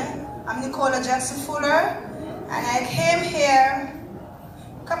 And I'm Nicola Jackson Fuller. And I came here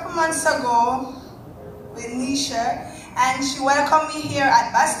a couple months ago with Nisha. And she welcomed me here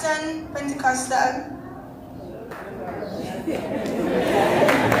at Boston Pentecostal. That's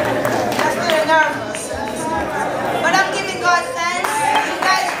very nervous. But I'm giving God thanks. You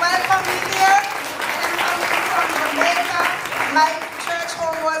guys welcome me here. And I'm coming from Jamaica. My church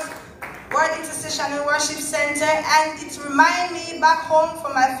home was Word Intercession and Worship Center. And it reminds me back home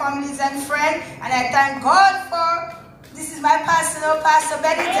for my families and friends. And I thank God for, this is my personal Pastor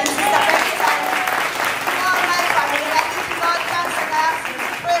Bennett and Sister Bennett and all my family. I give God thanks and I ask you to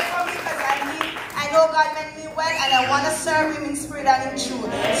pray for me because I know God meant me well and I want to serve him in spirit and in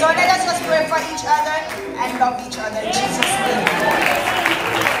truth. So let us just pray for each other and love each other in Jesus' name.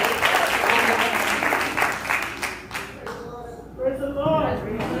 Praise the Lord.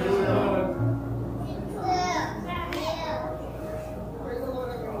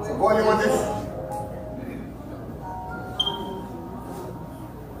 So volume on this.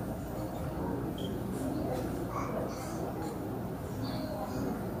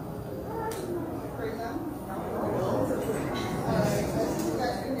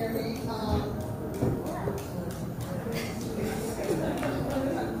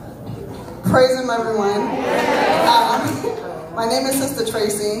 Praise him, everyone. My name is Sister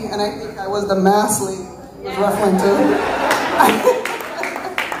Tracy, and I think I was the mass lead was referring to.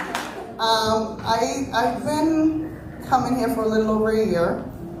 I've been coming here for a little over a year,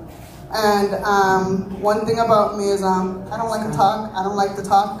 and one thing about me is I don't like to talk. I don't like to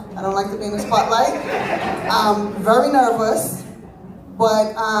talk. I don't like to be in the spotlight. I'm very nervous,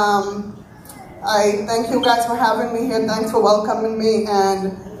 but I thank you guys for having me here. Thanks for welcoming me,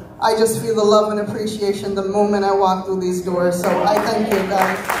 and I just feel the love and appreciation the moment I walk through these doors. So I thank you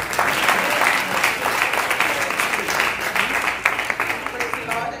guys.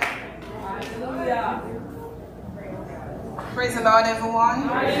 Praise the Lord, everyone.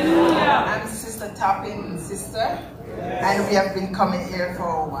 Hallelujah. I'm Sister Topping's sister, and we have been coming here for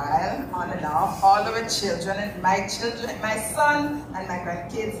a while, on and off. All of our children, and my son, and my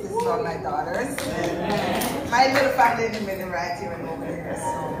grandkids. This is all my daughters. And my little family in the middle, right here and over here.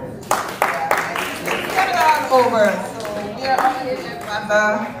 So, yeah, it's coming all over. So we are all here.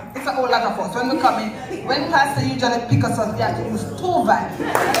 It's a whole lot of us. When we come in, when Pastor usually pick us up, we have to use 2 vans. 2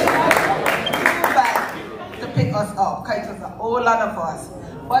 vans. To pick us up, because it was a whole lot of us.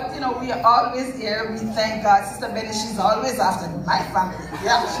 But you know, we are always here. We thank God. Sister Betty, she's always after my family.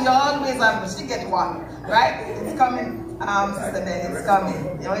 Yeah, she always after. She get one, right? It's coming. Sister Betty, it's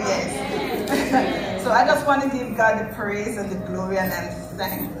coming. Oh yes. So I just want to give God the praise and the glory, and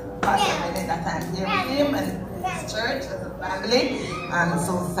thank Pastor Betty that I'm here with him and his church as a family. I'm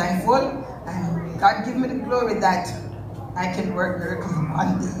so thankful, and God give me the glory that I can work miracles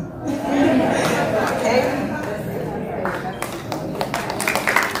one day. Okay?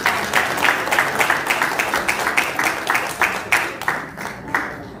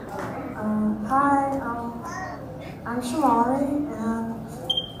 Hi, I'm Shamari, and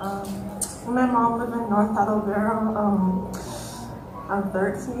my mom lives in North Attleboro. I'm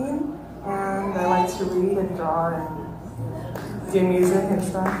 13, and I like to read and draw and do music and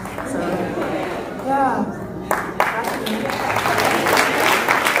stuff. So, yeah.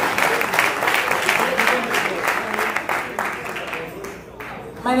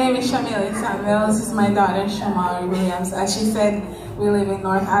 My name is Shamili Samuel. This is my daughter, Shamari Williams. As she said, we live in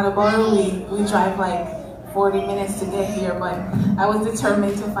North Attleboro. We drive like 40 minutes to get here, but I was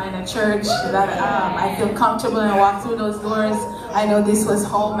determined to find a church that I feel comfortable and walk through those doors. I know this was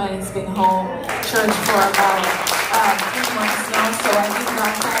home, and it's been home church for about 3 months now, so I give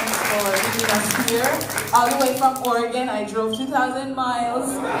God thanks for bringing us here. All the way from Oregon, I drove 2,000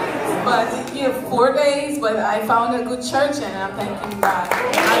 miles, but 4 days, but I found a good church, and I'm thanking God.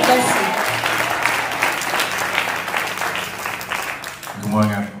 God bless you. Good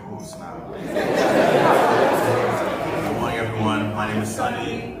morning, everyone. My name is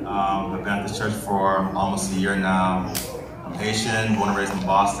Sunny. I've been at this church for almost a year now. I'm Haitian, born and raised in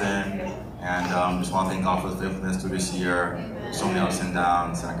Boston, and just want to thank God for His faithfulness through this year. So many ups and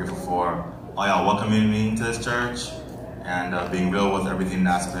downs, and I'm grateful for all y'all welcoming me to this church and being real with everything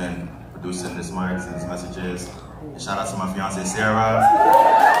that's been produced in this mics and these messages. And shout out to my fiance Sarah.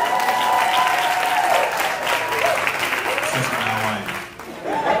 Sister, my wife.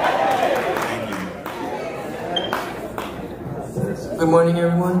 Good morning,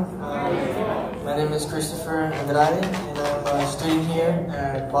 everyone. My name is Christopher Andrade, and I'm a student here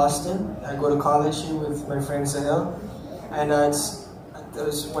at Boston. I go to college here with my friend Sahel. And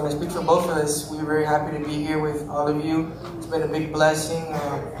when I speak for both of us, we're very happy to be here with all of you. It's been a big blessing.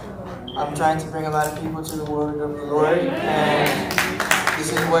 I'm trying to bring a lot of people to the word of the Lord, and this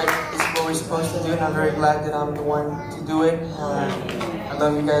is what we're supposed to do, and I'm very glad that I'm the one to do it. I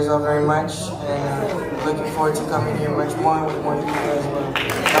love you guys all very much, and looking forward to coming here much more with more people as well.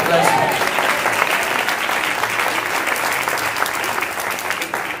 God bless you.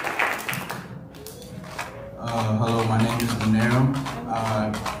 Hello, my name is Monero.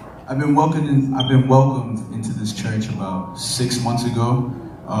 I've been welcomed into this church about 6 months ago.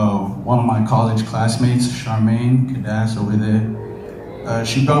 One of my college classmates, Charmaine Kadas over there,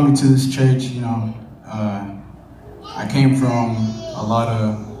 she brought me to this church. You know, I came from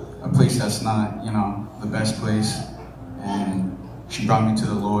a place that's not, you know, the best place, and she brought me to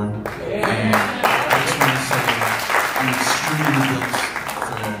the Lord. And I just want to say I'm extremely blessed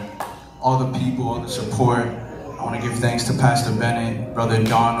for all the people, all the support. I want to give thanks to Pastor Bennett, Brother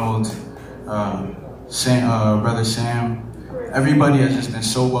Donald, Brother Sam. Everybody has just been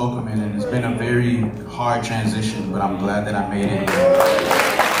so welcoming, and it's been a very hard transition, but I'm glad that I made it.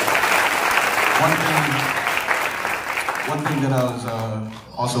 One thing that I was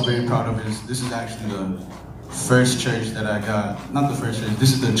also very proud of is this is actually the first church that I got, not the first church,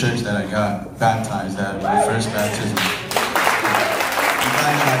 this is the church that I got baptized at, my first baptism. I'm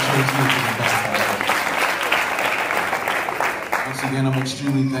glad that I chose you to be baptized. Once again, I'm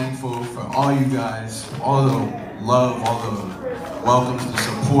extremely thankful for all you guys, all the love, all the welcomes, the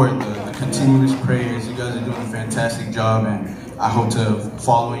support, the continuous prayers. You guys are doing a fantastic job, and I hope to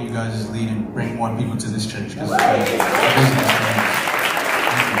follow you guys' lead and bring more people to this church. Because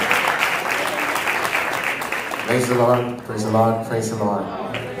praise the Lord, praise the Lord, praise the Lord.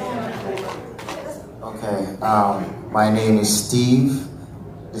 Okay, my name is Steve.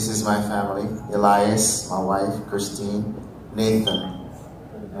 This is my family. Elias, my wife, Christine, Nathan,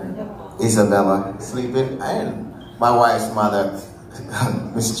 and Isabella, sleeping, and my wife's mother,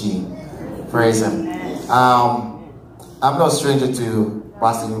 Miss Jean. Praise Him. I'm no stranger to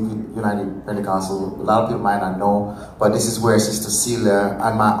Boston United Pentecostal. A lot of people might not know, but this is where Sister Celia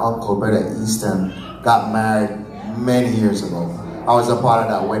and my uncle, Brother Easton, got married many years ago. I was a part of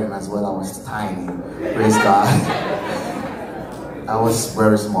that wedding as well. I was tiny. Praise God. I was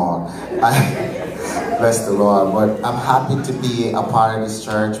very small. Bless the Lord. But I'm happy to be a part of this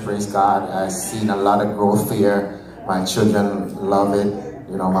church. Praise God. I've seen a lot of growth here. My children love it.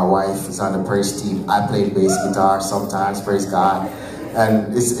 You know, my wife is on the praise team. I play bass guitar sometimes, praise God.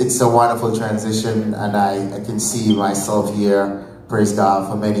 And it's a wonderful transition, and I can see myself here, praise God,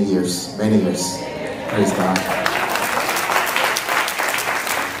 for many years, praise God.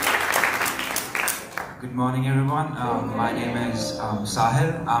 Good morning, everyone. My name is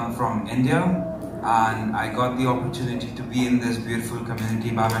Sahil. I'm from India, and I got the opportunity to be in this beautiful community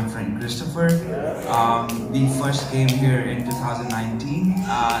by my friend Christopher. We first came here in 2019,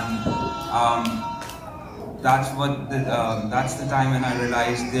 and that's the time when I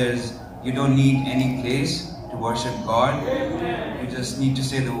realized you don't need any place to worship God. You just need to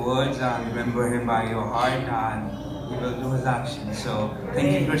say the words and remember Him by your heart, and He will do His action. So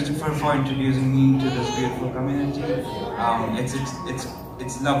thank you, Christopher, for introducing me to this beautiful community.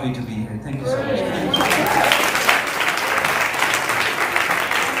 It's lovely to be here. Thank you so much.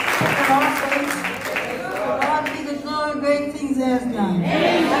 God be the glory, great things He has done.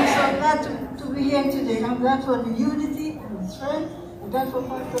 I'm so glad to be here today. I'm glad for the unity and the strength And that's what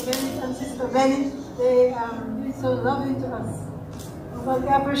Pastor Bennett and Sister Bennett, they been so loving to us. But we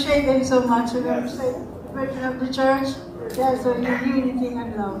appreciate them so much. We appreciate the virtue of the church. There's a unity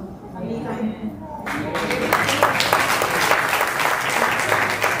and love. And we thank you.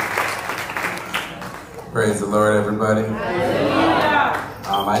 Praise the Lord, everybody.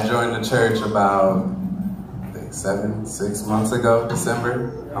 I joined the church about, I think, 6 months ago,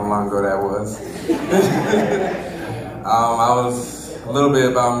 December. How long ago that was? I was, a little bit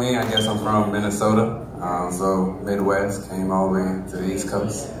about me, I guess I'm from Minnesota. So Midwest, came all the way to the East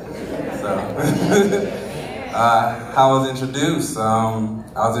Coast. So, how I was introduced? I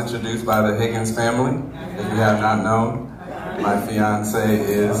was introduced by the Higgins family. If you have not known, my fiance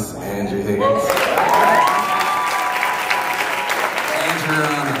is Andrew Higgins.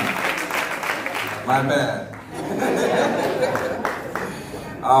 My bad.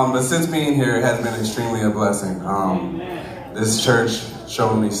 But since being here, it has been extremely a blessing. This church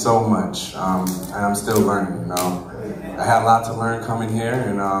showed me so much, and I'm still learning, you know. I had a lot to learn coming here,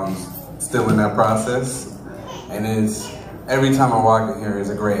 and I'm still in that process. And every time I walk in here, it's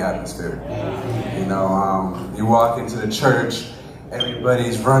a great atmosphere. You know, you walk into the church,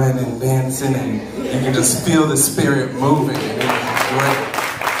 everybody's running and dancing, and you can just feel the spirit moving, and it's great.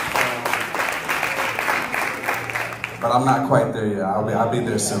 But I'm not quite there yet. I'll be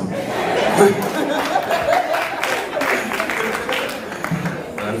there soon.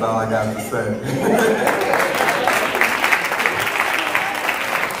 That's all I got to say.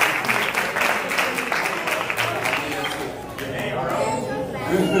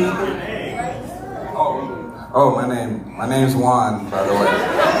 My name's Juan, by the way.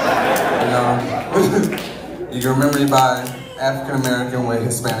 You know, you can remember me by African American with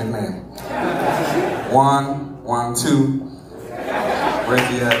Hispanic name. Juan 2. Where's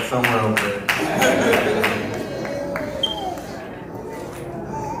he at? Somewhere over there.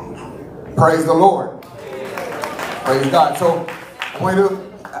 Praise the Lord. Praise God. So I'm going to,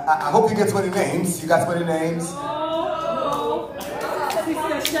 I hope you get so many names. You got so many names?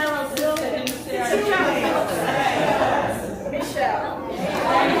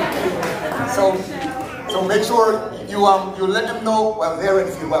 So make sure you let them know, well, they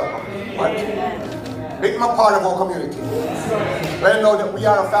already feel welcome. But make them a part of our community. Let them know that we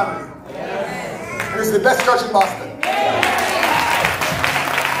are a family. This is the best church in Boston.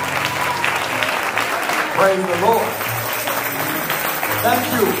 Praise the Lord. Thank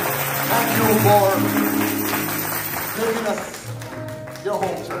you. Thank you for making us your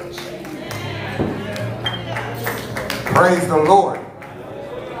home church. Praise the Lord.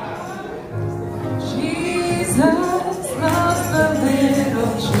 Jesus loves the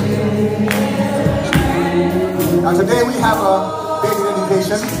little children. Now today we have a baby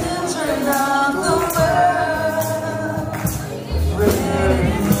dedication. Children of the world,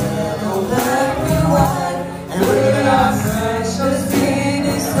 black and white, and with our precious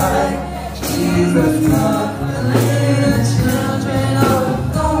baby sight, Jesus loved the little children of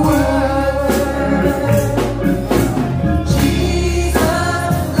the world. Jesus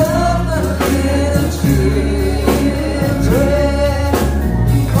loved the little children.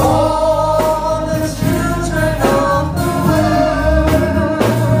 All the children of the world,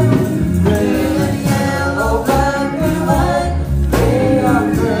 red and yellow, black and white, they are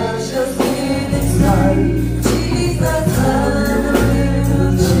precious in His sight. Jesus loved the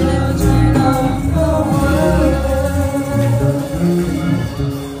little children of the world.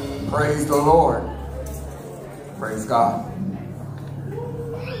 Praise the Lord. Praise God.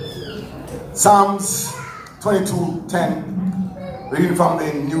 Psalms 22:10, reading from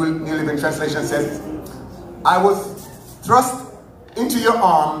the New Living Translation, says, I was thrust into your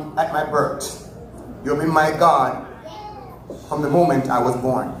arm at my birth. You have been my God from the moment I was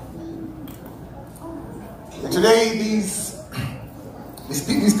born. And today these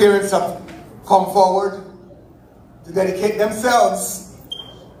parents have come forward to dedicate themselves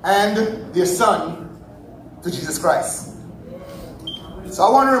and their son to Jesus Christ. So I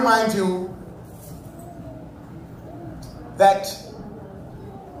want to remind you that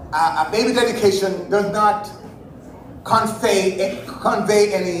a baby dedication does not convey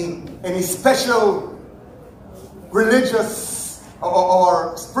any special religious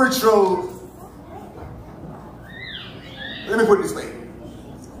or spiritual. Let me put it this way.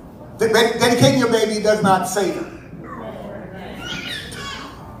 Dedicating your baby does not save him.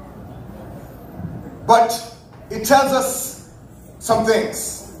 But it tells us some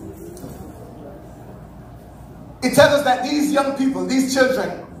things. It tells us that these young people, these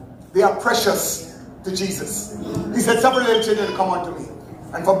children, they are precious to Jesus. He said, suffer little children to come unto me,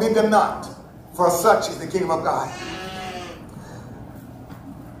 and forbid them not, for such is the kingdom of God.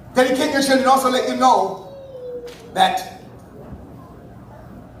 Dedicating your children also let you know that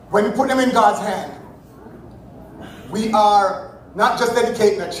when we put them in God's hand, we are not just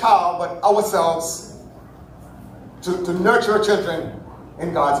dedicating a child, but ourselves to nurture our children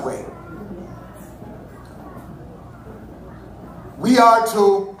in God's way. We are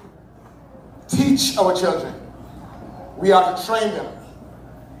to teach our children. We are to train them.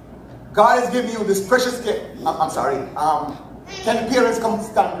 God has given you this precious gift. I'm sorry. Can the parents come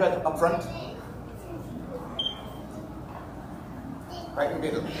stand right up front? Right in the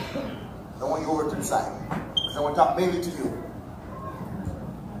middle. I don't want you over to the side. Because I want to talk mainly to you.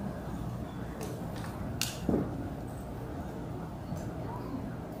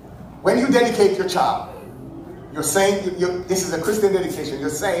 When you dedicate your child, you're saying, this is a Christian dedication. You're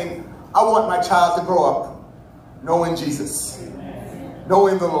saying, I want my child to grow up knowing Jesus,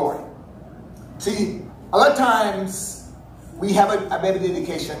 knowing the Lord. See, a lot of times we have a baby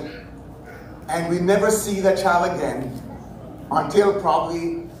dedication and we never see that child again until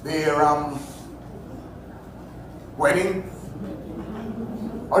probably their wedding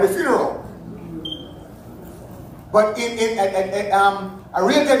or the funeral. But a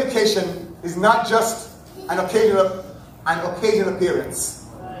real dedication is not just an occasional appearance,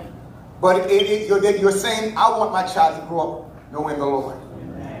 but you're saying, I want my child to grow up knowing the Lord.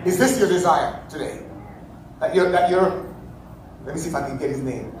 Is this your desire today? That you're, let me see if I can get his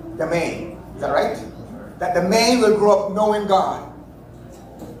name. Demain, is that right? That Demain will grow up knowing God.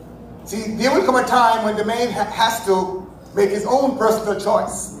 See, there will come a time when Demain has to make his own personal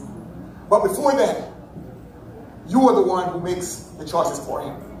choice. But before then, you are the one who makes the choices for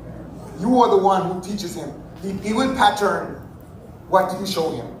him. You are the one who teaches him. He will pattern what you show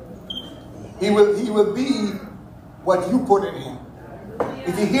him. He will be what you put in him.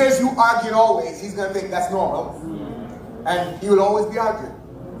 If he hears you arguing always, he's going to think that's normal. And he will always be arguing.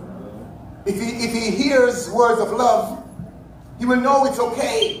 If he hears words of love, he will know it's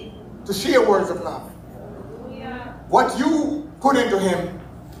okay to share words of love. What you put into him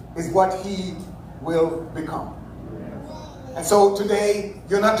is what he will become. And so today,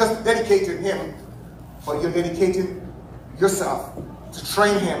 you're not just dedicating him, but you're dedicating yourself to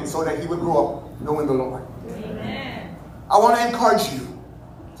train him so that he will grow up knowing the Lord. Amen. I want to encourage you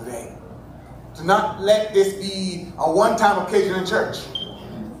today to not let this be a one-time occasion in church.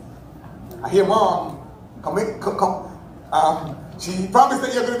 I hear mom she promised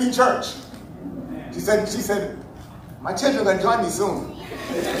that you're going to be in church. She said, my children are going to join me soon.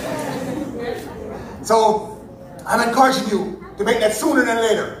 So I'm encouraging you to make that sooner than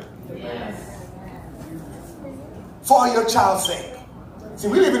later. For your child's sake. See,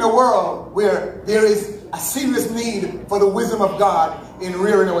 we live in a world where there is a serious need for the wisdom of God in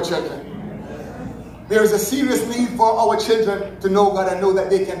rearing our children. There is a serious need for our children to know God and know that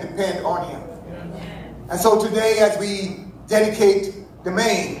they can depend on him. And so today, as we dedicate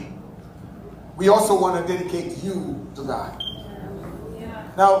Demain, we also want to dedicate you to God.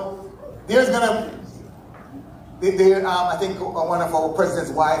 Now, there's going to, I think one of our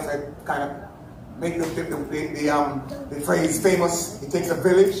president's wives had kind of make the phrase famous. It takes a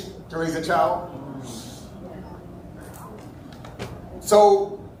village to raise a child.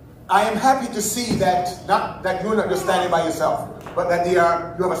 So I am happy to see that you're not just standing by yourself, but that you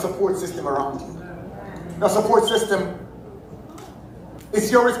have a support system around you. Now, support system,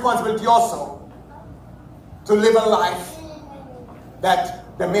 it's your responsibility also to live a life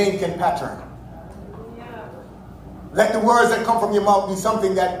that Demain can pattern. Let the words that come from your mouth be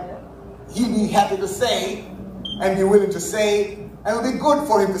something that he'd be happy to say and be willing to say, and it will be good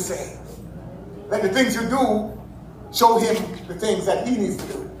for him to say. Let the things you do show him the things that he needs to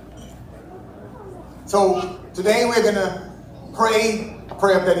do. So today we're going to pray a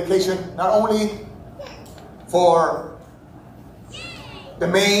prayer of dedication, not only for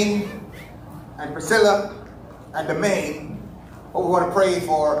Demain and Priscilla and Demain, but we want to pray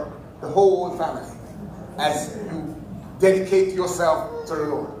for the whole family as you dedicate yourself to the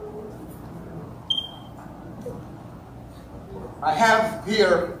Lord. I have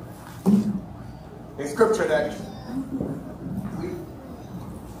here a scripture that we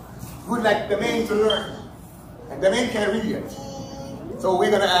would like Demain to learn, and Demain can't read it. So we're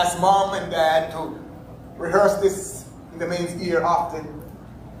going to ask Mom and Dad to rehearse this in Demain's ear often.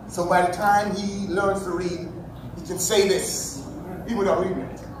 So by the time he learns to read, he can say this, even without reading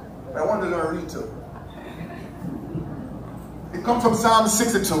it. But I want to learn to read too. It comes from Psalm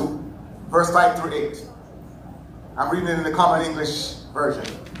 62, verse 5 through 8. I'm reading it in the Common English Version.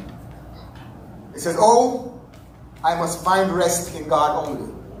 It says, "Oh, I must find rest in God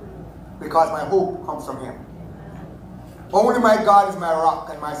only, because my hope comes from him. Only my God is my rock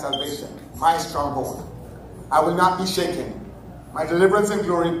and my salvation, my stronghold. I will not be shaken. My deliverance and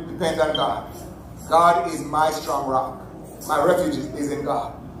glory depend on God. God is my strong rock. My refuge is in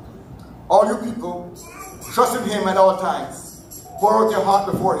God. All you people, trust in him at all times. Pour out your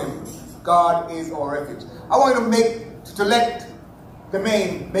heart before him. God is our refuge. I want you to let the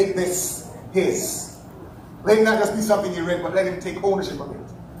man make this his. Let it not just be something he read, but let him take ownership of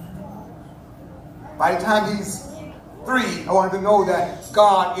it. By the time he's 3, I want him to know that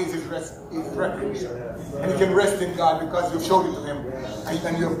God is his refuge. And he can rest in God because you've showed it to him,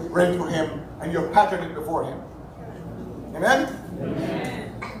 and you've read it for him, and you've patterned it before him. Amen?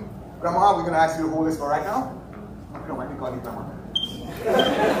 Amen. Grandma, we're going to ask you to hold this for right now. You don't mind me calling you Grandma.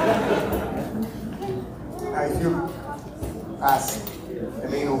 Now, if you ask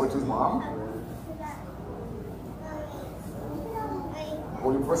Elaine over to his mom,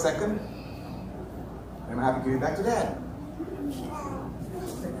 hold him for a second, and I'm happy to give it back to Dad.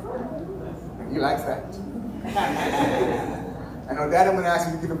 And he likes that. I know Dad, I'm going to ask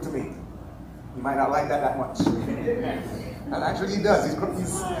him to give him to me. He might not like that much. And actually he does. He's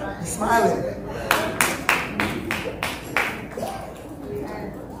smiling.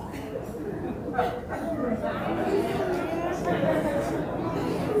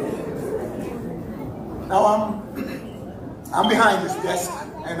 Now I'm behind this desk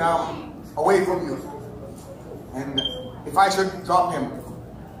and I'm away from you. And if I should drop him,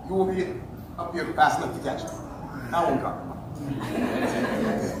 you will be up here fast enough to catch him. I won't drop him.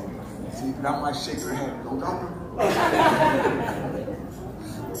 See, you don't mind shaking your head. Don't drop him.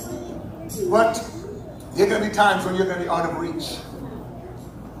 But there are going to be times when you're going to be out of reach.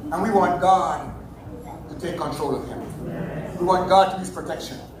 And we want God to take control of him. We want God to be his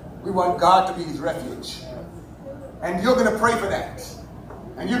protection. We want God to be his refuge. And you're going to pray for that.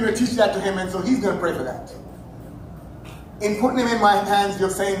 And you're going to teach that to him, and so he's going to pray for that. In putting him in my hands, you're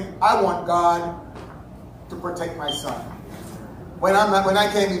saying, I want God to protect my son. When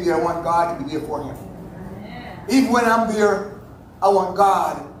I came in here, I want God to be there for him. Even when I'm there, I want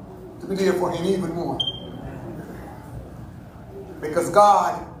God to be there for him even more. Because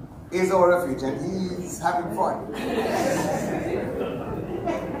God is our refuge and he's having fun.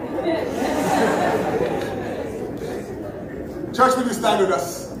 Church, will you stand with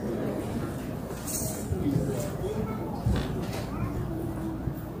us?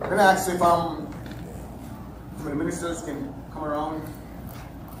 I'm going to ask if the ministers can come around.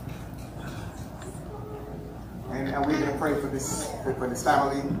 And we're going to pray for this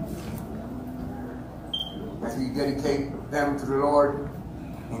family as we dedicate them to the Lord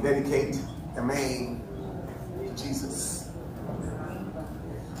and dedicate the main to Jesus.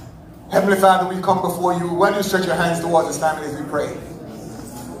 Heavenly Father, we come before you. Why don't you stretch your hands towards this family as we pray?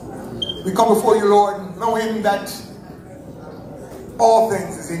 We come before you, Lord, knowing that all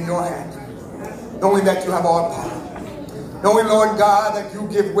things is in your hand. Knowing that you have all power. Knowing, Lord God, that you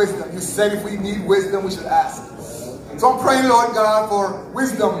give wisdom. You said if we need wisdom, we should ask. So I'm praying, Lord God, for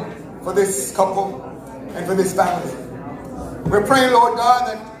wisdom for this couple and for this family. We're praying, Lord God,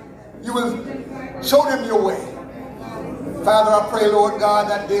 that you will show them your way. Father, I pray, Lord God,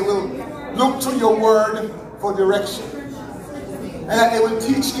 that they will look to your word for direction. And that they will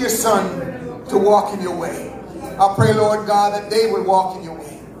teach their son to walk in your way. I pray, Lord God, that they will walk in your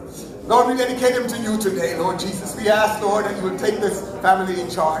way. Lord, we dedicate them to you today, Lord Jesus. We ask, Lord, that you will take this family in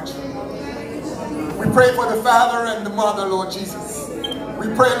charge. We pray for the father and the mother, Lord Jesus. We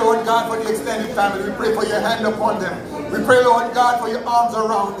pray, Lord God, for the extended family. We pray for your hand upon them. We pray, Lord God, for your arms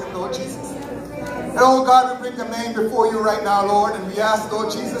around them, Lord Jesus. And oh God, we bring the man before you right now, Lord, and we ask,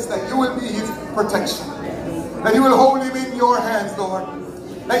 Lord Jesus, that you will be his protection. That you will hold him in your hands, Lord.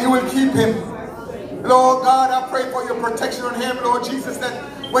 That you will keep him. Lord God, I pray for your protection on him, Lord Jesus, that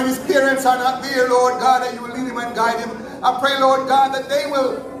when his parents are not there, Lord God, that you will lead him and guide him. I pray, Lord God, that they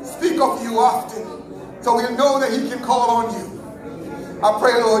will speak of you often, so he'll know that he can call on you. I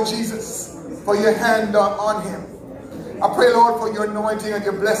pray, Lord Jesus, for your hand on him. I pray, Lord, for your anointing and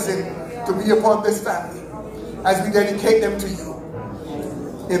your blessing to be upon this family as we dedicate them to you.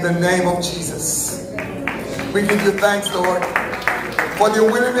 In the name of Jesus. We give you thanks, Lord, for their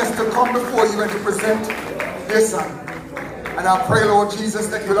willingness to come before you and to present their son. And I pray, Lord Jesus,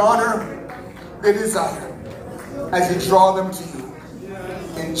 that you'll honor their desire as you draw them to you.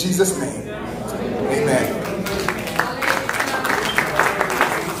 In Jesus' name, amen.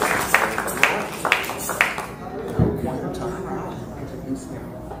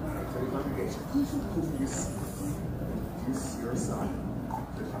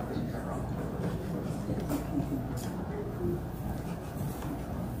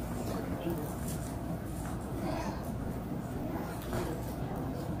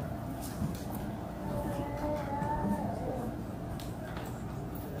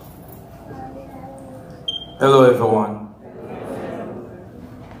 Hello everyone.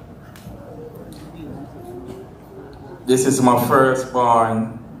 This is my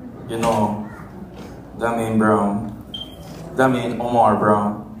firstborn, Damien Omar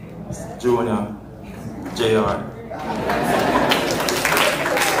Brown, Jr., Jr.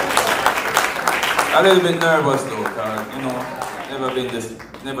 A little bit nervous though, because,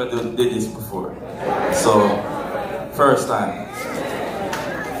 never did this before. So, first time.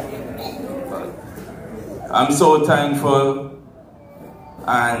 I'm so thankful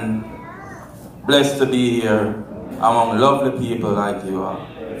and blessed to be here among lovely people like you are.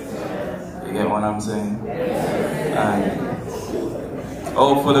 You get what I'm saying? And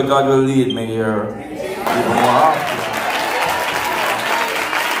hopefully God will lead me here even more often.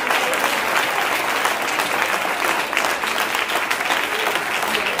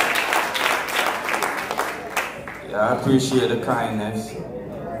 Yeah, I appreciate the kindness.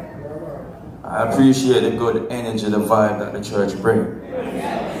 I appreciate the good energy, the vibe that the church brings.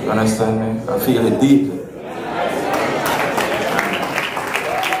 You understand me? I feel it deeply.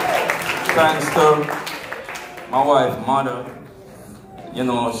 Thanks to my wife, mother.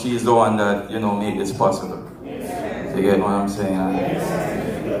 She's the one that, made this possible. You get what I'm saying?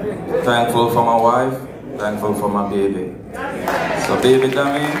 I'm thankful for my wife, thankful for my baby. So baby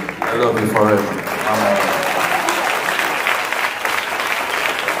Damien, I love you forever. Amen.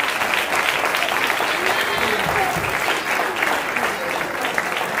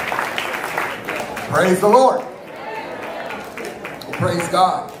 Praise the Lord. Praise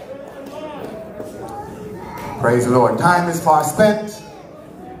God. Praise the Lord. Time is far spent.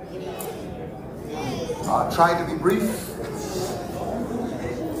 I'll try to be brief.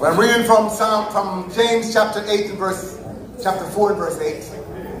 We're reading from James chapter 4 and verse 8.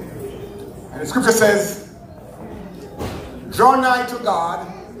 And the scripture says, draw nigh to God,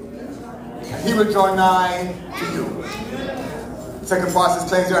 and he will draw nigh to you. Second part says,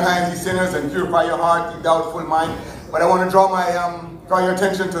 cleanse your hands, ye sinners, and purify your heart, ye doubtful mind. But I want to draw your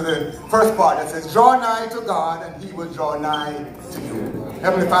attention to the first part that says, draw nigh to God, and he will draw nigh to you.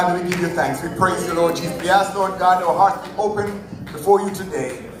 Heavenly Father, we give you thanks. We praise you, Lord Jesus. We ask, Lord God, our hearts be open before you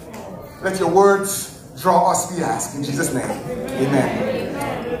today. Let your words draw us, we ask. In Jesus' name,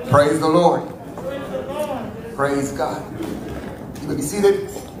 amen. Praise the Lord. Praise God. You will be seated.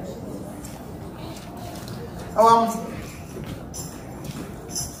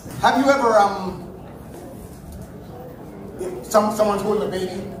 Have you ever, someone's holding a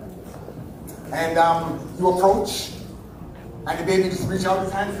baby, and you approach, and the baby just reaches out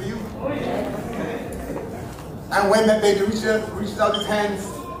his hand for you? And when that baby reaches out his hands,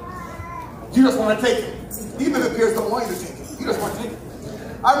 you just want to take it. Even if the parents don't want you to take it, you just want to take it.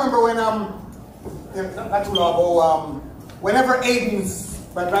 I remember when, not too long ago, whenever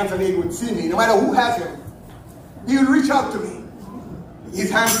my grandson Aiden would see me, no matter who has him, he would reach out to me. His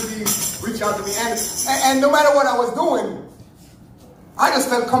hands would reach out to me, and no matter what I was doing, I just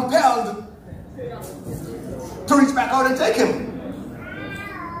felt compelled to reach back out and take him.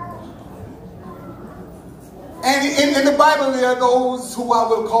 And in the Bible, there are those who I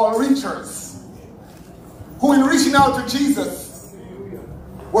will call reachers, who in reaching out to Jesus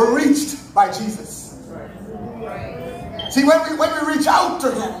were reached by Jesus. See, when we reach out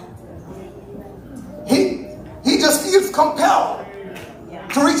to him, he just feels compelled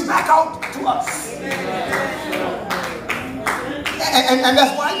to reach back out to us. And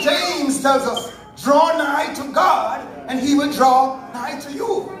that's why James tells us, draw nigh to God, and he will draw nigh to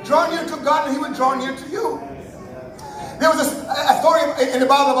you. Draw near to God, and he will draw near to you. There was a story in the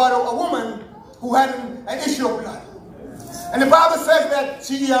Bible about a woman who had an issue of blood. And the Bible says that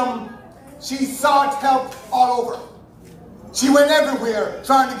she sought help all over. She went everywhere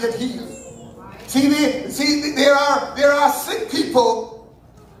trying to get healed. See, there are sick people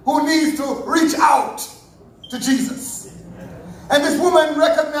who needs to reach out to Jesus. And this woman,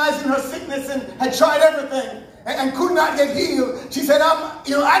 recognizing her sickness and had tried everything and could not get healed, she said, I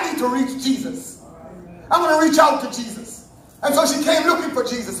need to reach Jesus. I'm going to reach out to Jesus. And so she came looking for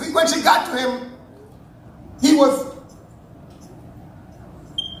Jesus. When she got to him, he was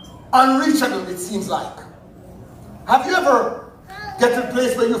unreachable, it seems like. Have you ever get to a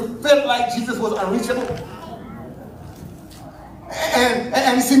place where you felt like Jesus was unreachable?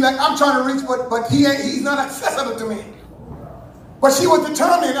 And it seemed like I'm trying to reach, but he's not accessible to me. But she was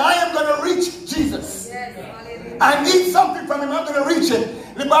determined, I am going to reach Jesus. I need something from him, I'm going to reach him.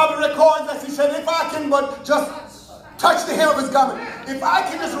 The Bible records that she said, if I can but just touch the hem of his garment, if I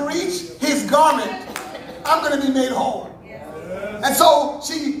can just reach his garment, I'm going to be made whole. And so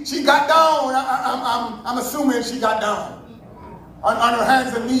she got down, I'm assuming she got down on her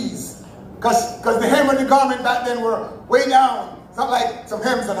hands and knees. Because the hem of the garment back then were way down. It's not like some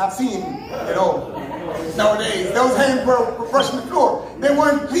hems that I've seen, you know, nowadays. Those hems were brushing the floor. They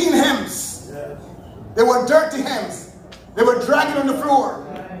weren't clean hems. They were dirty hems. They were dragging on the floor,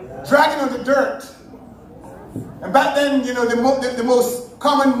 dragging on the dirt. And back then, you know, the most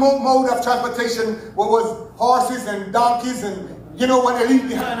common mode of transportation was horses and donkeys and, you know, what they leave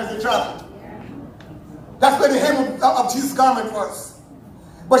behind as they travel. That's where the hem of Jesus' garment was.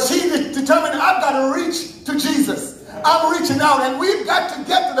 But she determined, I've got to reach to Jesus. I'm reaching out, and we've got to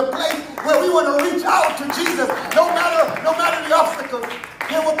get to the place where we want to reach out to Jesus, no matter the obstacles.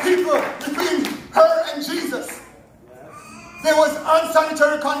 There were people between her and Jesus. There was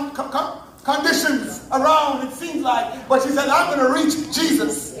unsanitary conditions around, it seems like, but she said, I'm going to reach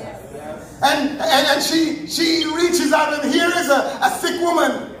Jesus. And she reaches out, and here is a sick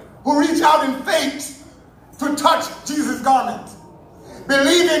woman who reached out in faith to touch Jesus' garment,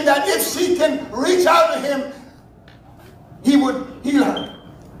 believing that if she can reach out to him, he would heal her.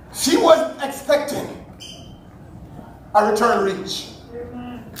 She was expecting a return reach.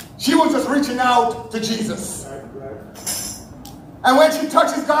 She was just reaching out to Jesus. And when she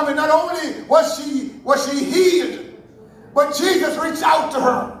touched his garment, not only was she healed, but Jesus reached out to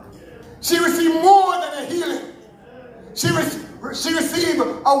her. She received more than a healing. She received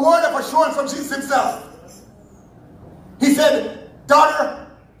a word of assurance from Jesus himself. He said, daughter,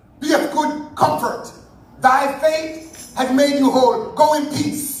 be of good comfort. Thy faith has made you whole. Go in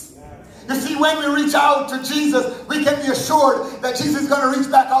peace. You see, when we reach out to Jesus, we can be assured that Jesus is going to reach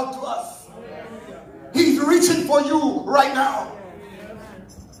back out to us. He's reaching for you right now.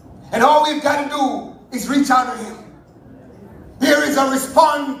 And all we've got to do is reach out to him. There is a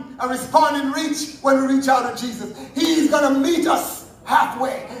responding reach when we reach out to Jesus. He's going to meet us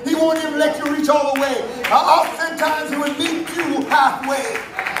halfway. He won't even let you reach all the way. Oftentimes he will meet you halfway.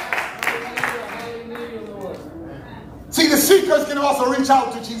 See, the seekers can also reach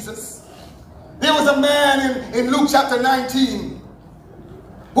out to Jesus. There was a man in Luke chapter 19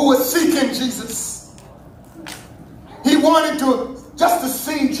 who was seeking Jesus. He wanted just to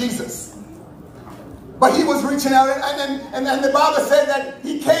see Jesus. But he was reaching out, and then the Bible said that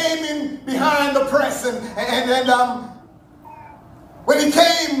he came in behind the press, and when he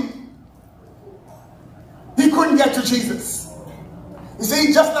came, he couldn't get to Jesus. You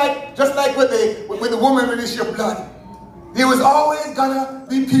see, just like with the woman with the issue of blood, there was always gonna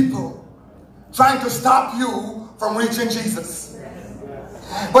be people trying to stop you from reaching Jesus.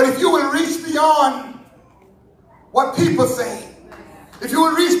 But if you will reach beyond what people say, if you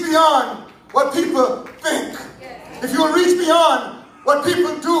will reach beyond what people think, if you will reach beyond what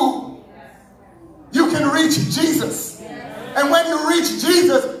people do, you can reach Jesus. And when you reach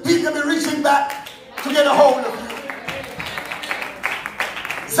Jesus, he's going to be reaching back to get a hold of you.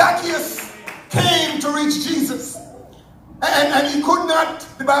 Zacchaeus came to reach Jesus. And he could not,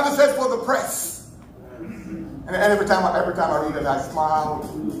 the Bible says, for the press. And every time I read it, I smile.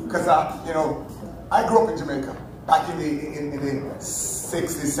 Because, you know, I grew up in Jamaica back in the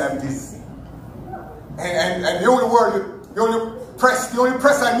 60s, 70s. And the only press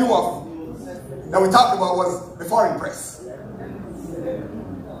I knew of that we talked about was the foreign press.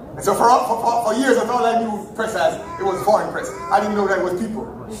 And so for years, that's all I knew press as. It was foreign press. I didn't know that it was people.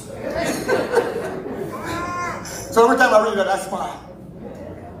 So every time I read that, I smile.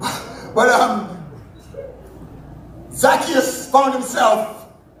 But Zacchaeus found himself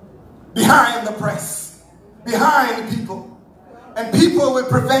behind the press, behind people. And people will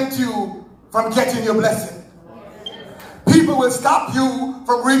prevent you from getting your blessing. People will stop you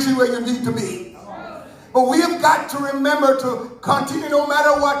from reaching where you need to be. But we have got to remember to continue, no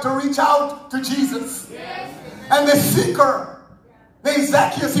matter what, to reach out to Jesus. And the seeker, named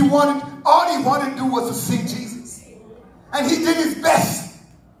Zacchaeus, all he wanted to do was to see Jesus. And he did his best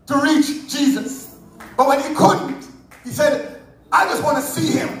to reach Jesus. But when he couldn't, he said, I just want to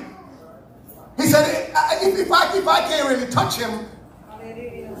see him. He said, if I can't really touch him,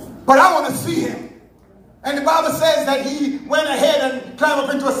 but I want to see him. And the Bible says that he went ahead and climbed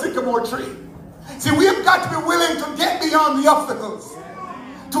up into a sycamore tree. See, we've got to be willing to get beyond the obstacles.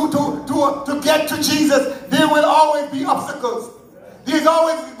 To get to Jesus, there will always be obstacles. There's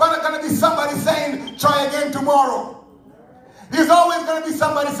always going to be somebody saying, try again tomorrow. There's always going to be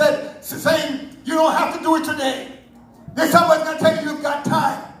somebody saying, you don't have to do it today. There's somebody going to tell you you've got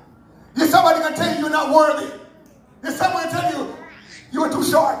time. There's somebody going to tell you you're not worthy. There's somebody going to tell you you are too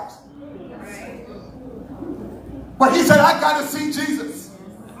short. But he said, I got to see Jesus.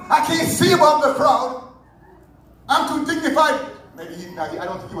 I can't see above the crowd. I'm too dignified. Maybe I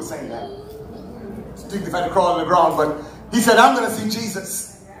don't think he was saying that. It's dignified to crawl on the ground, but he said, I'm going to see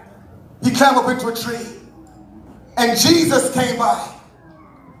Jesus. he climbed up into a tree. And Jesus came by.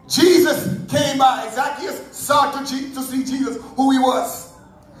 Jesus came by. Zacchaeus sought to see Jesus, who he was.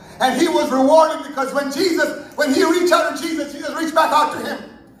 And he was rewarded because when he reached out to Jesus, Jesus reached back out to him.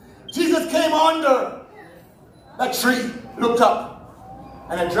 Jesus came under that tree, looked up,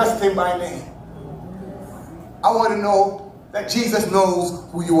 and addressed him by name. I want to know that Jesus knows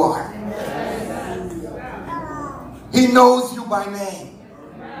who you are. He knows you by name.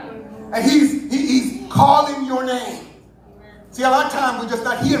 And he's calling your name. See, a lot of times we're just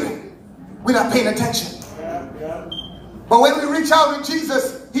not hearing. We're not paying attention. But when we reach out to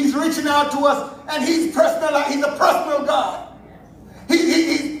Jesus, he's reaching out to us, and he's personal. He's a personal God.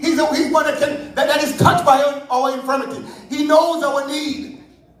 He's one that is touched by our infirmity. He knows our need.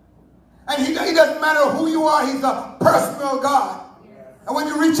 And he doesn't matter who you are. He's a personal God. And when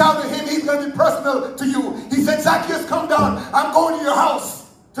you reach out to him, he's going to be personal to you. He said, Zacchaeus, come down. I'm going to your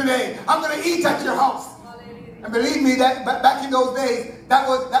house today. I'm going to eat at your house. And believe me, that back in those days, that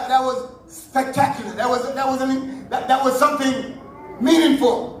was spectacular. That was something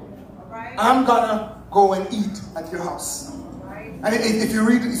meaningful. I'm gonna go and eat at your house. And if you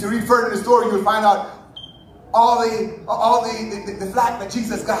read further in the story, you'll find out all the flack that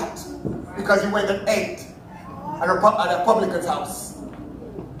Jesus got because he went and ate at a publican's house.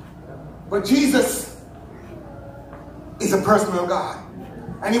 But Jesus is a personal God,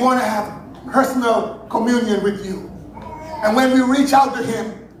 and he wants to have personal communion with you. And when we reach out to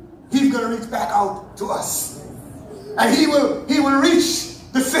him, he's going to reach back out to us. And he will reach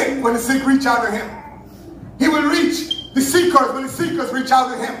the sick when the sick reach out to him. He will reach the seekers when the seekers reach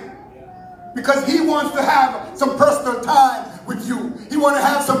out to him. Because he wants to have some personal time with you. He wants to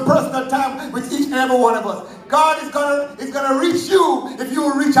have some personal time with each and every one of us. God is going to reach you if you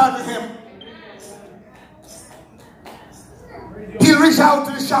will reach out to him. He'll reach out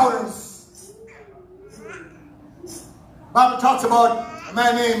to the shouters. Bible talks about a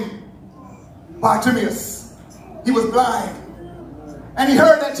man named Bartimaeus. He was blind. And he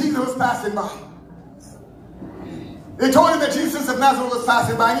heard that Jesus was passing by. They told him that Jesus of Nazareth was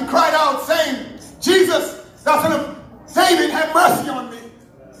passing by. And he cried out saying, Jesus, thou son of David, have mercy on me.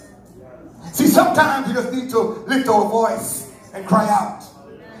 See, sometimes you just need to lift our voice and cry out.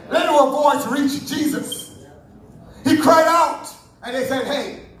 Let our voice reach Jesus. He cried out. And they said,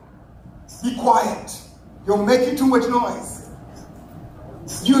 hey, be quiet. You're making too much noise.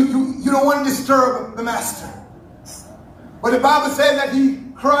 You don't want to disturb the master. But the Bible says that he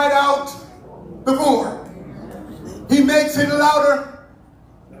cried out the more. He makes it louder.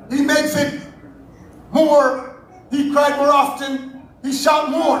 He makes it more. He cried more often. He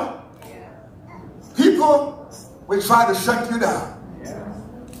shouted more. People will try to shut you down.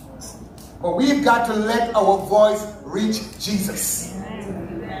 But we've got to let our voice reach Jesus.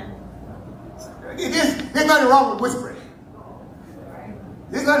 There's nothing wrong with whispering.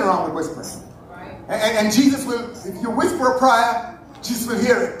 There's nothing wrong with whispering. And Jesus will, if you whisper a prayer, Jesus will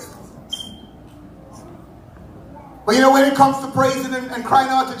hear it. But you know, when it comes to praising and crying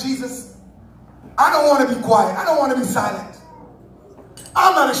out to Jesus, I don't want to be quiet. I don't want to be silent.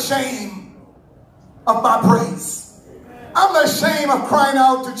 I'm not ashamed of my praise. I'm not ashamed of crying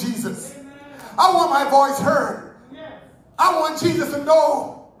out to Jesus. I want my voice heard. I want Jesus to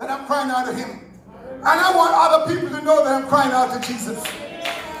know that I'm crying out to him. And I want other people to know that I'm crying out to Jesus.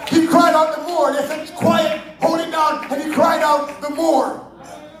 He cried out the more. They said, quiet, hold it down. And he cried out the more.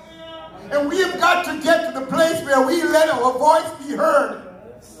 And we have got to get to the place where we let our voice be heard.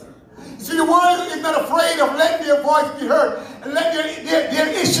 See, the world is not afraid of letting their voice be heard and let their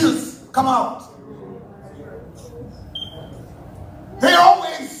issues come out. They're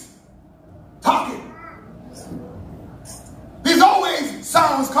always talking. There's always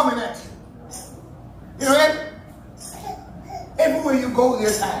sounds coming at you. You know, everywhere you go,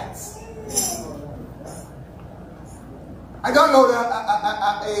 there's ads. I downloaded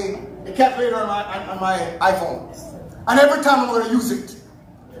a calculator on my iPhone. And every time I'm going to use it,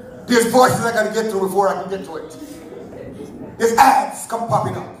 there's voices I got to get through before I can get to it. There's ads come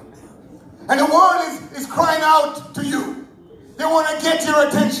popping up. And the world is crying out to you. They want to get your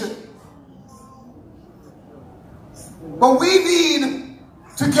attention. But we need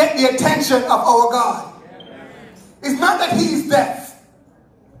to get the attention of our God. It's not that he's deaf.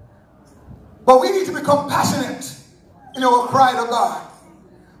 But we need to become passionate in our cry to God.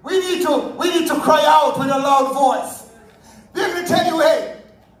 We need to cry out with a loud voice. They're going to tell you, hey,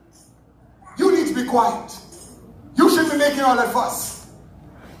 you need to be quiet. You shouldn't be making all that fuss.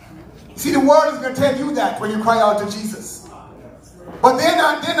 See, the world is going to tell you that when you cry out to Jesus. But they're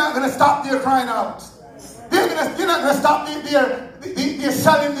not going to stop their crying out. They're You're not gonna stop their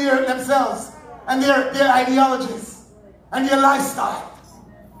selling themselves and their ideologies and their lifestyle.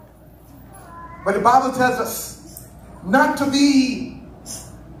 But the Bible tells us not to be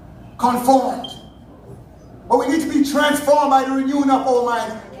conformed, but we need to be transformed by the renewing of our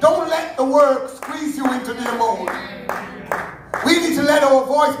minds. Don't let the world squeeze you into their mold. We need to let our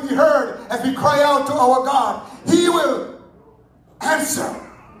voice be heard as we cry out to our God. He will answer.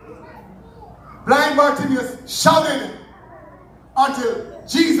 Blind Bartimaeus shouted until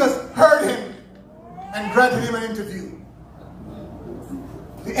Jesus heard him and granted him an interview.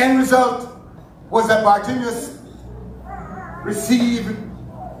 The end result was that Bartimaeus received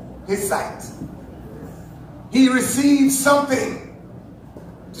his sight. He received something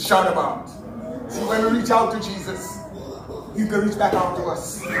to shout about. See, when we reach out to Jesus, he's going to reach back out to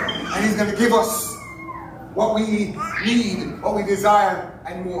us. And he's going to give us what we need, what we desire,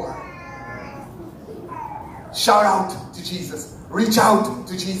 and more. Shout out to Jesus. Reach out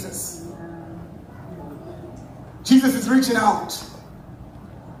to Jesus. Jesus is reaching out.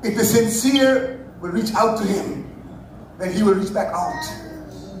 If the sincere will reach out to him, then he will reach back out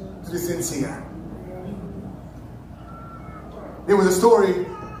to the sincere. There was a story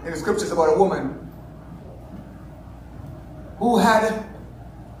in the scriptures about a woman who had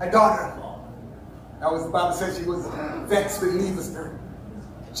a daughter. That was, the Bible says she was vexed with an evil spirit.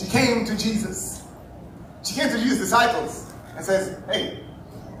 She came to Jesus. She came to Jesus' disciples and says, hey,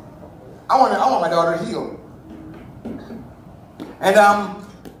 I want my daughter healed. And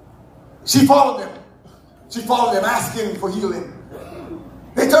she followed them. She followed them asking for healing.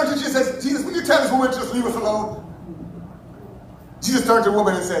 They turned to Jesus and said, Jesus, will you tell this woman to just leave us alone? Jesus turned to the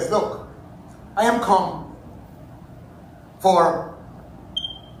woman and says, look, I am come for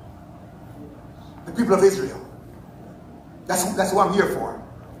the people of Israel. That's who I'm here for.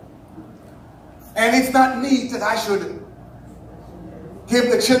 And it's not meet that I should give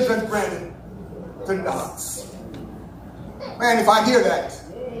the children's bread to the dogs. Man, if I hear that,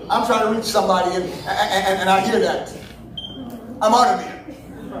 I'm trying to reach somebody and I hear that, I'm out of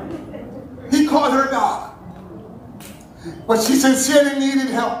there. He called her a dog. But she sincerely needed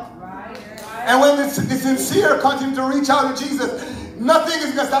help. And when the sincere continue to reach out to Jesus, nothing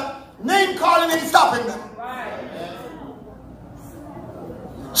is going to stop. Name calling ain't stopping them.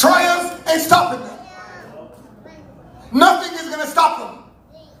 Trials ain't stopping them. Nothing is going to stop them.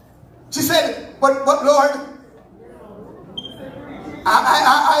 She said, but Lord,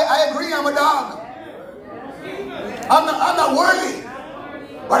 I agree, I'm a dog. I'm not worthy.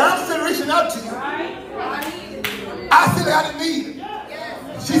 But I'm still reaching out to you. I still got a need.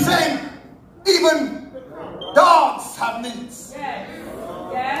 She's saying, even dogs have needs.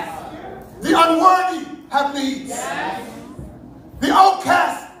 The unworthy have needs. The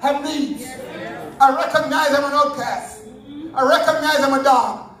outcasts have needs. I recognize I'm an outcast. I recognize I'm a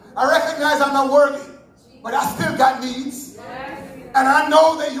dog. I recognize I'm not worthy. But I still got needs. And I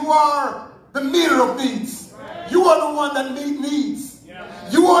know that you are the meter of needs. You are the one that meets needs.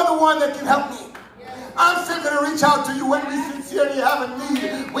 You are the one that can help me. I'm still going to reach out to you when we sincerely have a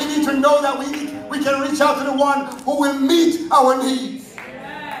need. We need to know that we can reach out to the one who will meet our needs.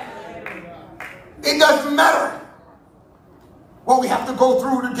 It doesn't matter what we have to go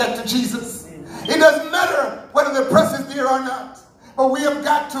through to get to Jesus. It doesn't matter whether the press is there or not. But we have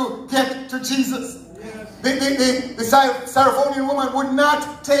got to get to Jesus. The Syrophoenician woman would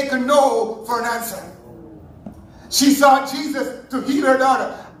not take a no for an answer. She sought Jesus to heal her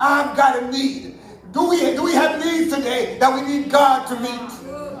daughter. I've got a need. Do we have needs today that we need God to meet?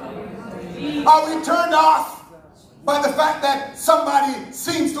 Are we turned off by the fact that somebody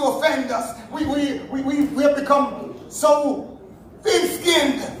seems to offend us? We have become so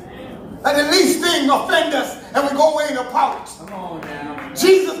thin-skinned that the least thing offends us and we go away in a pout.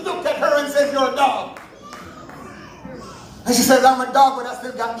 Jesus looked at her and said, you're a dog. And she said, I'm a dog, but I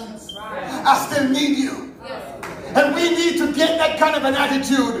still got needs. I still need you. And we need to get that kind of an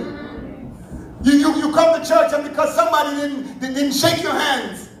attitude. You come to church and because somebody didn't shake your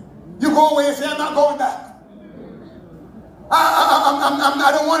hands, you go away and say, I'm not going back.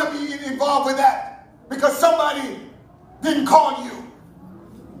 I don't want to be involved with that because somebody didn't call you.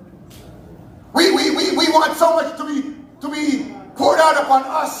 We want so much to be poured out upon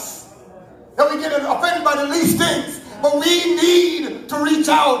us that we get offended by the least things. But we need to reach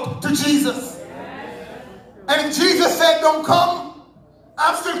out to Jesus. And if Jesus said, don't come,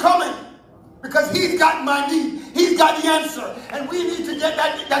 I'm still coming. Because he's got my need. He's got the answer. And we need to get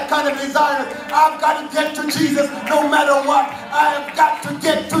that kind of desire. I've got to get to Jesus no matter what. I have got to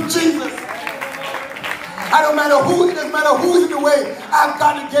get to Jesus. I don't matter who, it doesn't matter who's in the way. I've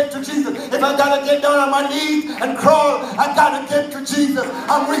got to get to Jesus. If I got to get down on my knees and crawl, I got to get to Jesus.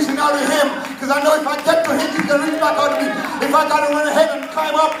 I'm reaching out to him because I know if I get to him, he's going to reach back out to me. If I got to run ahead and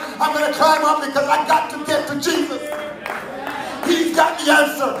climb up, I'm going to climb up because I got to get to Jesus. He's got the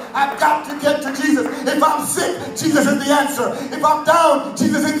answer. I've got to get to Jesus. If I'm sick, Jesus is the answer. If I'm down,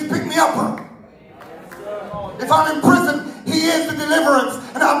 Jesus is pick me up. If I'm in prison, he is the deliverance.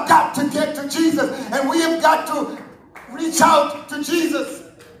 And I've got to get to Jesus. And we have got to reach out to Jesus.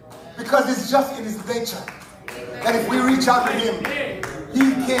 Because it's just in his nature. And if we reach out to him,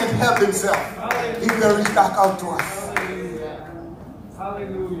 he can't help himself. He's going to reach back out to us.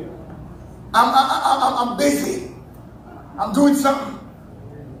 Hallelujah. I'm busy. I'm doing something.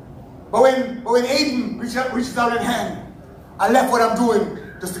 But when Aiden reaches out in hand, I left what I'm doing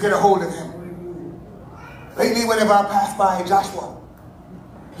just to get a hold of him. Lately, whenever I pass by Joshua,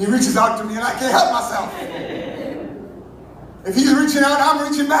 he reaches out to me and I can't help myself. If he's reaching out,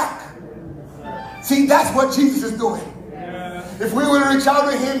 I'm reaching back. See, that's what Jesus is doing. If we will reach out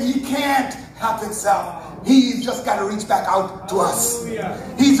to him, he can't help himself. He's just got to reach back out to us.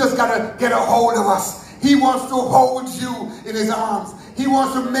 He's just got to get a hold of us. He wants to hold you in his arms. He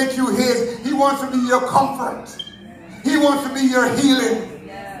wants to make you his. He wants to be your comfort. He wants to be your healing.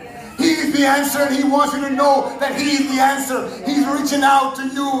 He's the answer, and he wants you to know that he's the answer. He's reaching out to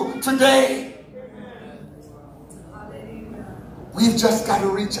you today. We've just got to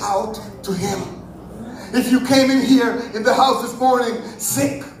reach out to him. If you came in here in the house this morning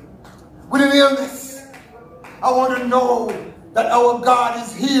sick with an illness, I want to know that our God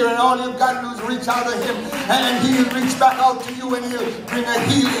is here, and all you've got to do is reach out to him, and he'll reach back out to you and he'll bring a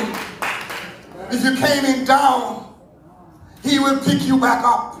healing. If you came in down, he will pick you back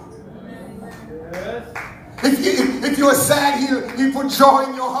up. If you are sad, he'll put joy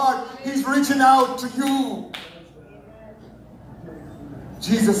in your heart. He's reaching out to you.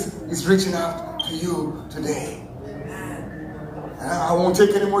 Jesus is reaching out to you today. And I won't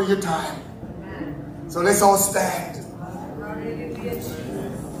take any more of your time. So let's all stand.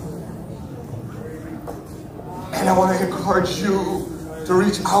 And I want to encourage you to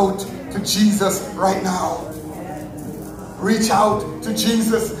reach out to Jesus right now. Reach out to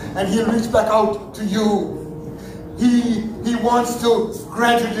Jesus and he'll reach back out to you. He wants to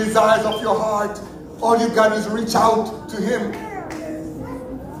grant you the desires of your heart. All you've got is reach out to him.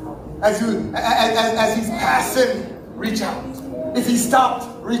 As he's passing, reach out. If he stopped,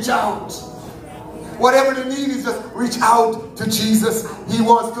 reach out. Whatever the need is, just reach out to Jesus. He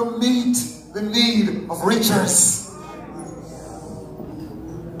wants to meet the need of reachers.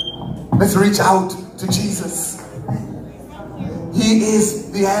 Let's reach out to Jesus. He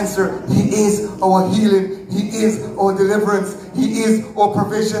is the answer. He is our healing. He is our deliverance. He is our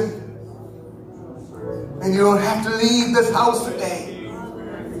provision. And you don't have to leave this house today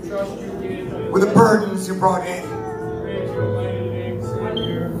with the burdens you brought in.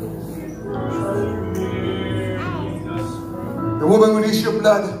 The woman with issue of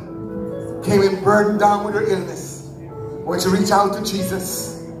blood came in burdened down with her illness. When she reached out to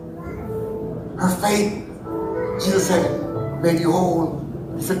Jesus, her faith, Jesus said, made you whole.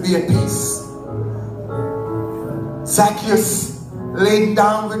 He said, be at peace. Zacchaeus laden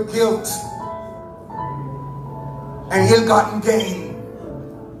down with guilt and ill-gotten gain.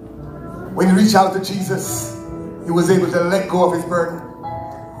 When he reached out to Jesus, he was able to let go of his burden.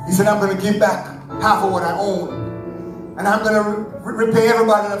 He said, I'm going to give back half of what I own. And I'm going to repay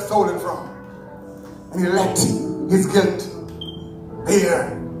everybody that I've stolen from. And he let his guilt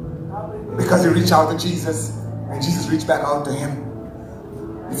bear because he reached out to Jesus and Jesus reached back out to him.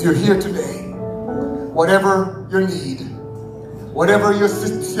 If you're here today, whatever your need, whatever your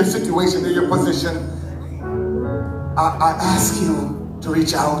situation or your position, I ask you to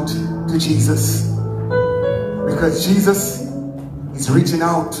reach out to Jesus. Because Jesus is reaching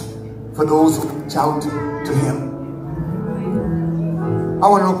out for those who reach out to him. I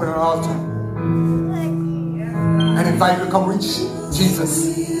want to open an altar and invite you to come reach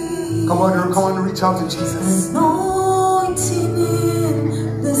Jesus. Come on and reach out to Jesus.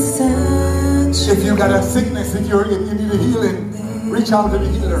 If you got a sickness, if you need a healing, reach out to the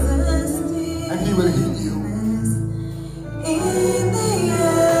healer and he will heal you.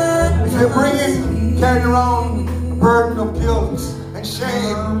 If you're carrying around a burden of guilt and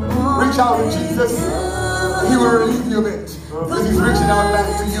shame, reach out to Jesus. He will relieve you of it. Because he's reaching out back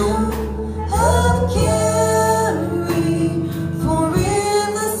to you.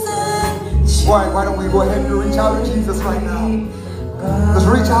 Why don't we go ahead and reach out to Jesus right now? Let's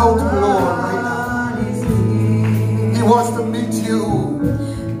reach out to the Lord right now. He wants to meet you.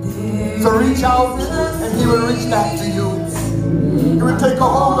 So reach out and he will reach back to you. He will take a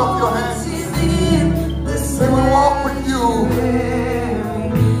hold of your hand. He will walk with you.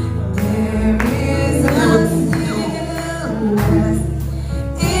 He will see you.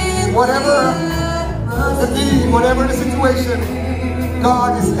 Whatever the need, whatever the situation,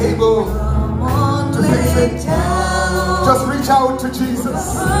 God is able to fix it. Just reach out to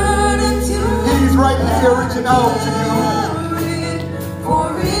Jesus. He's right here reaching out to you.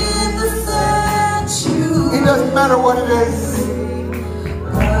 It doesn't matter what it is.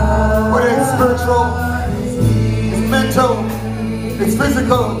 Whether it's spiritual, it's mental, it's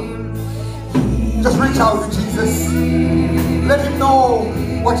physical. Just reach out to Jesus. Let him know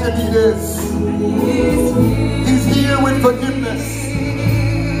what your need is. He's here with forgiveness.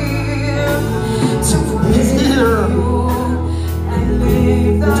 He's here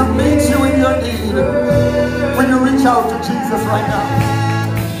to meet you in your need when you reach out to Jesus right now.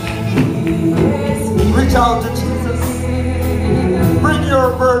 Reach out to Jesus. Bring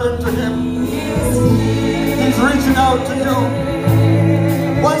your burden to him. He's reaching out to you.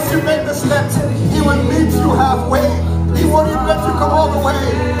 Once you make the step, he will meet you halfway. He won't even let you come all the way.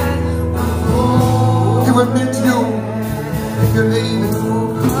 He will meet you in your need.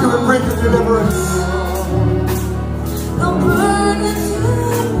 He will bring you deliverance.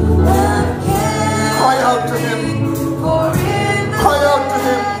 Cry out to him. Cry out to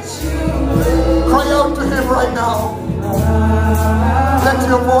him. Cry out to him right now. Let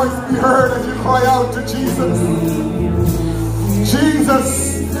your voice be heard as you cry out to Jesus. Jesus,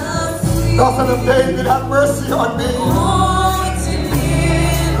 Son of David, have mercy on me.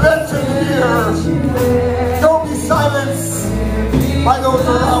 Let him hear. Don't be silenced by those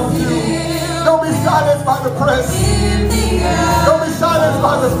around you. Don't be silenced by the press. Don't be silenced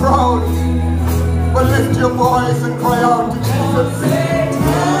by the crowd. But lift your voice and cry out to Jesus.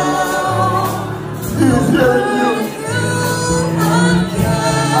 He is hearing you.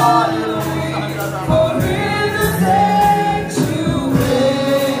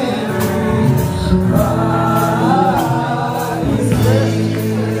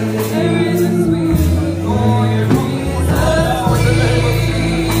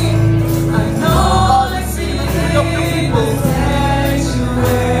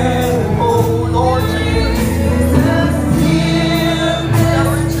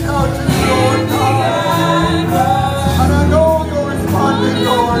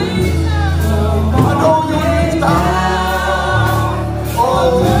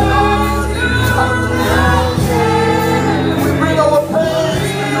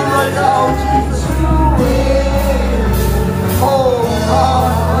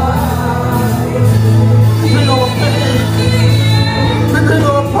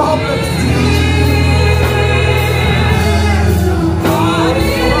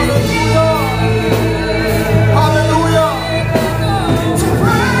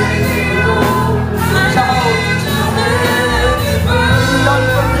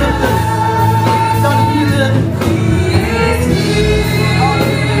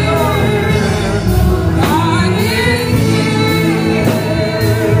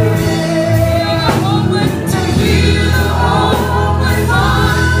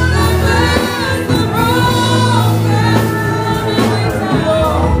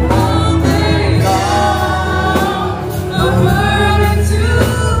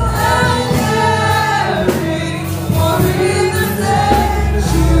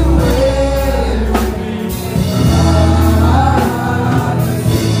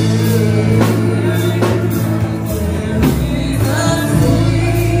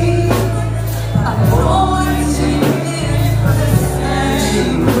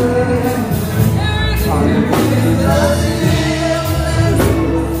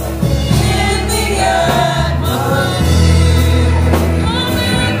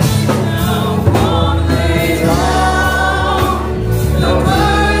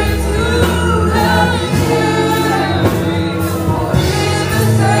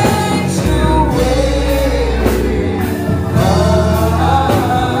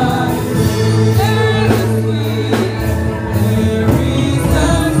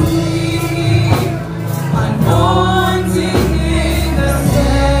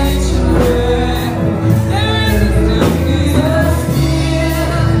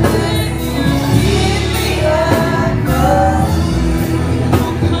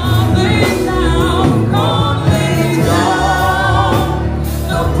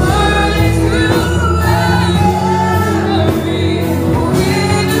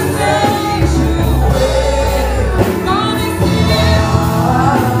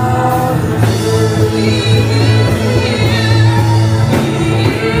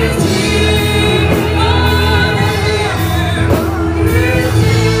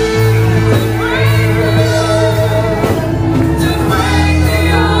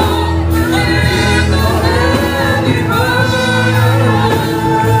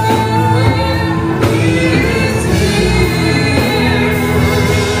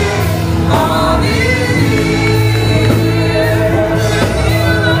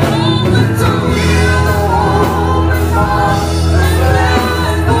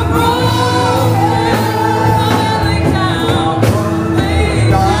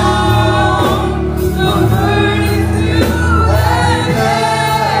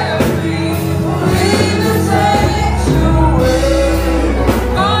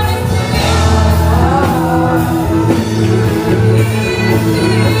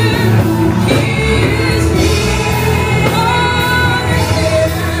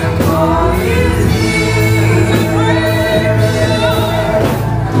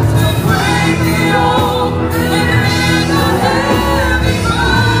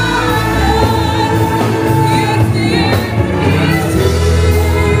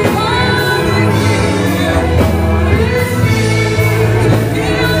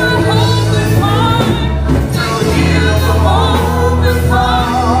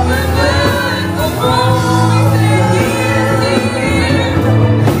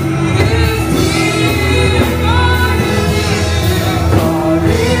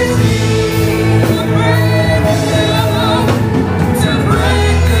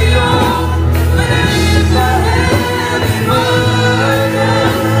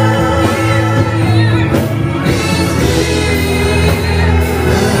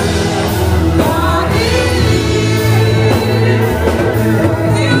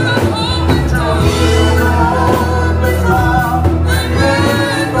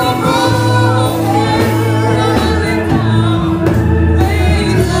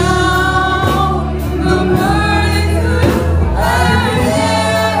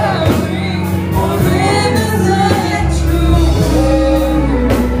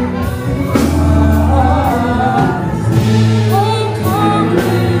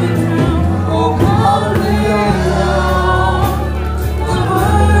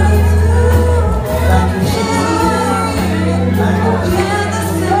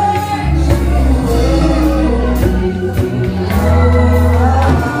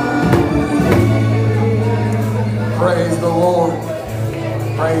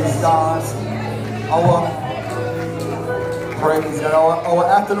 Praise God. Praise God. Our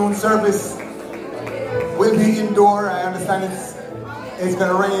afternoon service will be indoor. I understand it's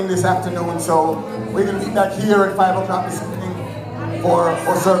going to rain this afternoon, so we're going to be back here at 5 o'clock this evening for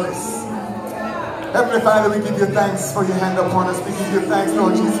service. Heavenly Father, we give you thanks for your hand upon us. We give you thanks,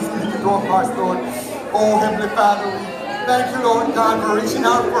 Lord Jesus. We give you our hearts, Lord. Oh, Heavenly Father, we thank you, Lord God, for reaching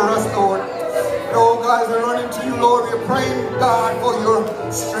out for us, Lord. Oh, God, as we run into you, Lord, we're praying, God, for your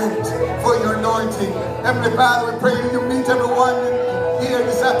strength, for your anointing. Heavenly Father, we pray that you meet everyone here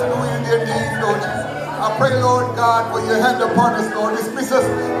this afternoon in their needs, Lord Jesus. I pray, Lord God, for your hand upon us, Lord. Dismiss us,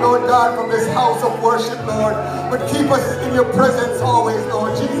 Lord God, from this house of worship, Lord. But keep us in your presence always,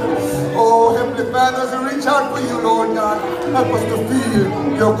 Lord Jesus. Oh, Heavenly Father, as we reach out for you, Lord God, help us to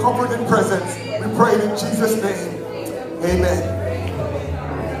feel your comforting presence. We pray in Jesus' name. Amen.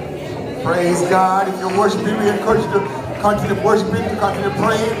 Praise God. If you're worshiping, we encourage you to continue worshiping, to continue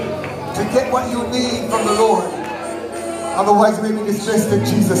praying, to get what you need from the Lord. Otherwise, we may be dismissed in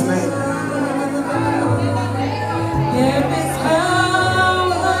Jesus' name. There is